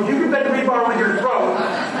guys can do. If you can bend the rebar with your throat,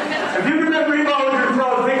 if you can bend the rebar with your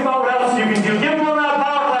throat, think about what else you can do. Give them all that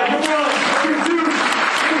power play. Give them all that. Do 2,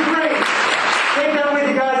 do 3. Take that with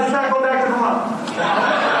you guys. Let's not go back to the front.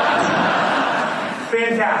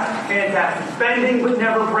 Fantastic. Fantastic. Bending but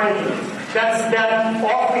never breaking. That's that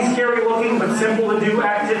awfully scary looking but simple to do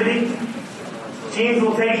activity. Teams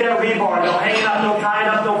will take that rebar, they'll hang it up, they'll tie it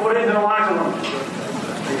up, they'll put it in their locker room.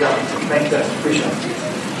 There you go. Thank you. Appreciate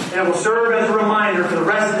it. And it will serve as a reminder for the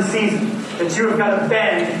rest of the season that you have got to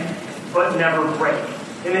bend but never break.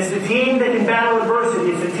 And it's the team that can battle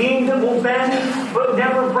adversity. It's the team that will bend but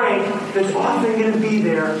never break that's often going to be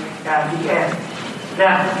there at the end.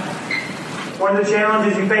 Now, one of the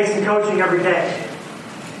challenges you face in coaching every day,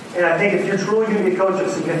 and I think if you're truly going to be a coach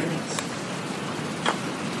of significance,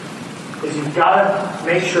 is you've got to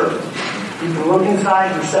make sure you can look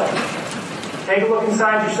inside yourself. Take a look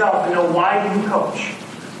inside yourself and know, why do you coach?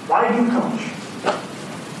 Why do you coach?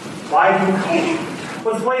 Why do you coach?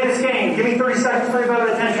 Let's play this game. Give me 30 seconds to play better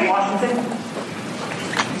attention, Washington.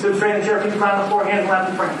 Sit straight in the chair, feet flat on the floor, hands left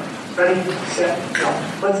in front. Ready, set, go.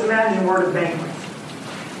 Let's imagine we're at a banquet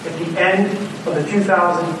at the end of the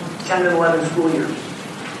 2010 and 11 school year.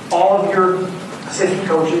 All of your assistant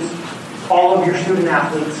coaches, all of your student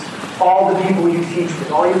athletes, all the people you teach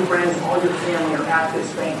with, all your friends, all your family are at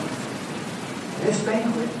this banquet. This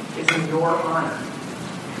banquet is in your honor.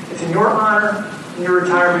 It's in your honor in your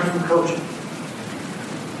retirement from coaching.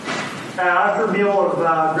 After a meal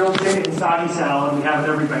of grilled chicken and soggy salad, we have at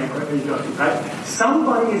every banquet that you go to, right?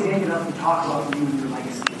 Somebody is going to get up and talk about you and your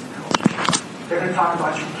legacy as a coach. They're going to talk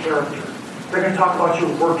about your character. They're going to talk about your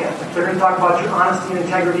work ethic. They're going to talk about your honesty and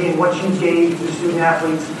integrity and what you gave to the student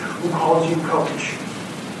athletes who called you coach.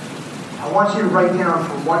 I want you to write down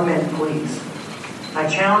for 1 minute, please. I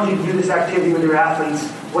challenge you to do this activity with your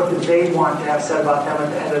athletes. What do they want to have said about them at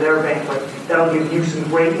the end of their banquet? That'll give you some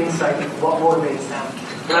great insight into what motivates them.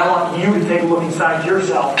 But I want you to take a look inside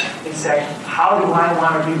yourself and say, how do I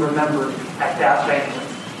want to be remembered at that banquet?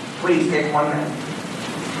 Please take 1 minute.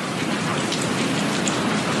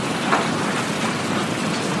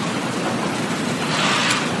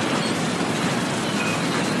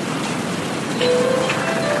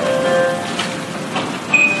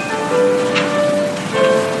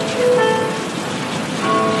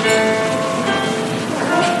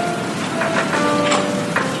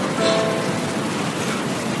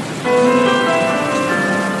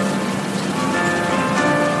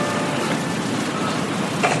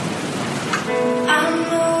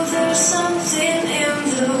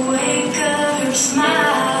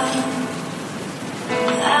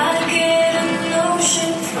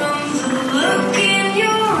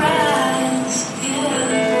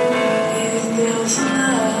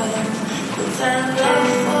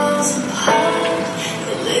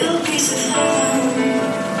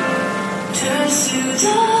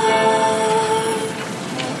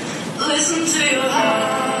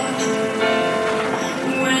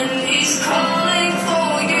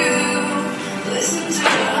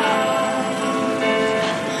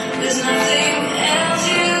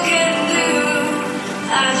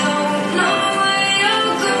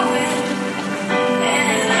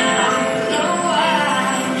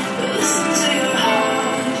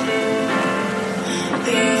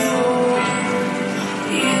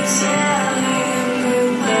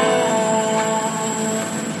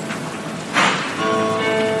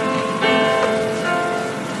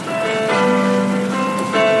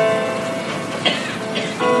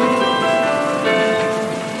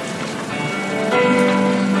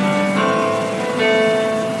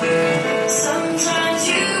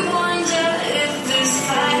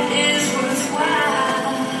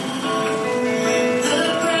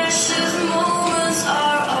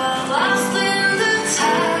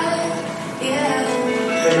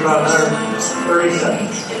 About 30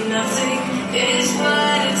 seconds. Nothing is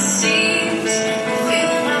what it seems.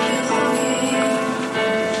 Feeling I'm belonging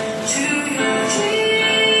to your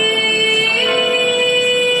dreams.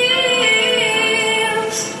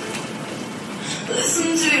 Listen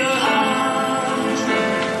to your heart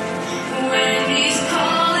when he's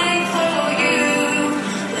calling for you.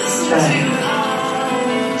 Listen to your heart.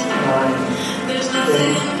 9, There's nothing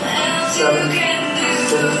 8, else 7, you can do.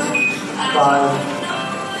 6, 5,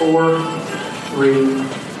 4, 3,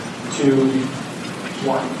 2,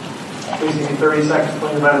 1. Please give me 30 seconds to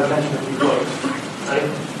bring about attention as we close. Ready?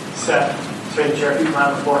 Set. Straight chair, feet flat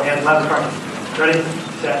on the floor, hands left in front of you. Ready?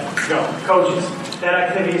 Set. Go. Coaches, that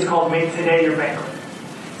activity is called Make Today Your Banquet.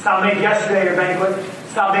 It's not make yesterday your banquet.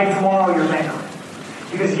 It's not make tomorrow your banquet.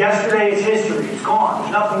 Because yesterday is history. It's gone.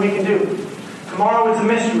 There's nothing we can do. Tomorrow is a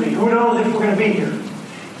mystery. Who knows if we're going to be here?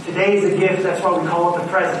 Today is a gift. That's why we call it the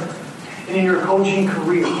present. And in your coaching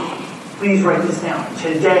career, please write this down.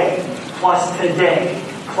 Today plus today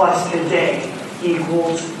plus today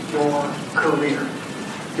equals your career.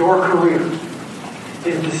 Your career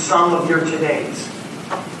is the sum of your todays.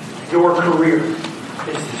 Your career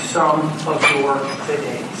is the sum of your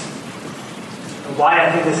todays. And why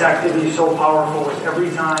I think this activity is so powerful is every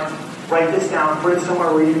time, write this down, put it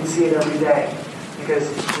somewhere where you can see it every day. Because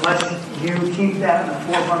unless you keep that in the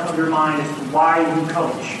forefront of your mind as to why you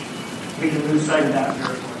coach, we can lose sight of that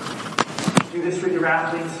very quickly. Do this with your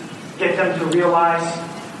athletes. Get them to realize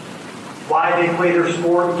why they play their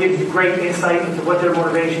sport. It gives you great insight into what their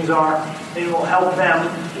motivations are. And it will help them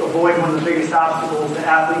to avoid one of the biggest obstacles that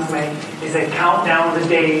athletes make is they count down the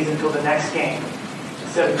days until the next game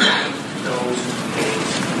instead of those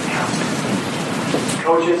days count.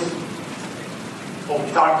 coaches, what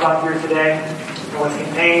we talked about here today, and what's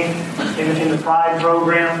contained in the Pride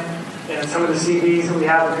program, and some of the CDs that we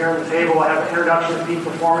have here on the table. I have an Introduction to Peak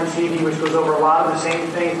Performance CD, which goes over a lot of the same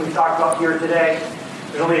things we've talked about here today.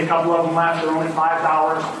 There's only a couple of them left. They're only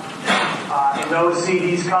 $5. And those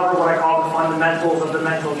CDs cover what I call the fundamentals of the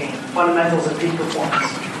mental game, fundamentals of peak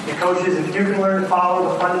performance. And coaches, if you can learn to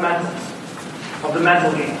follow the fundamentals of the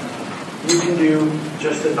mental game, you can do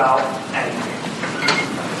just about anything.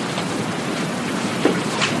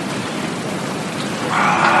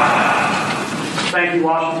 Thank you,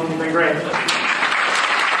 Washington. You've been great.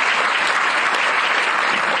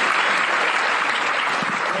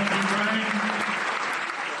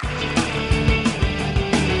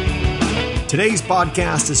 Today's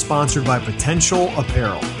podcast is sponsored by Potential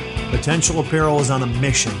Apparel. Potential Apparel is on a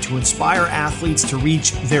mission to inspire athletes to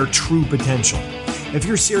reach their true potential. If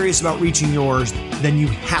you're serious about reaching yours, then you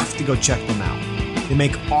have to go check them out. They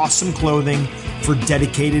make awesome clothing for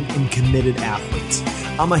dedicated and committed athletes.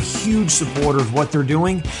 I'm a huge supporter of what they're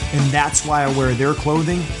doing, and that's why I wear their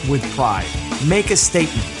clothing with pride. Make a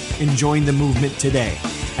statement and join the movement today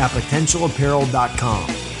at potentialapparel.com.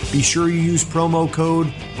 Be sure you use promo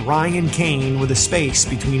code Brian Cain with a space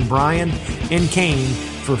between Brian and Cain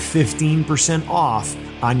for 15% off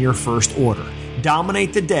on your first order.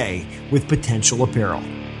 Dominate the day with Potential Apparel.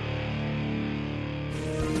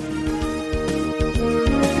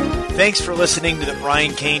 Thanks for listening to the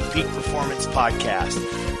Brian Cain Peak Performance Podcast.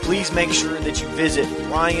 Please make sure that you visit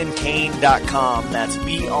briancain.com. That's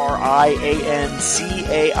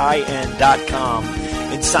BRIANCAIN.com.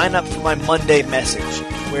 And sign up for my Monday message,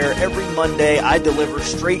 where every Monday I deliver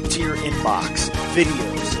straight to your inbox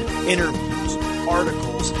videos, interviews,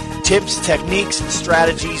 articles, tips, techniques, and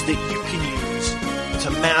strategies that you can use to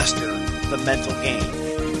master the mental game.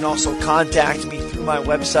 You can also contact me through my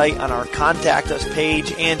website on our Contact Us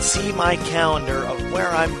page and see my calendar of where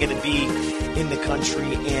I'm going to be in the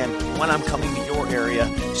country and when I'm coming to your area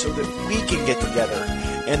so that we can get together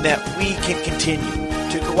and that we can continue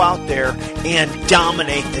to go out there and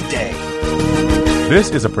dominate the day. This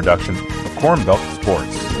is a production of Corn Belt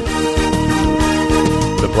Sports.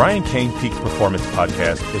 The Brian Cain Peak Performance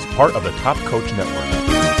Podcast is part of the Top Coach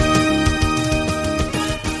Network.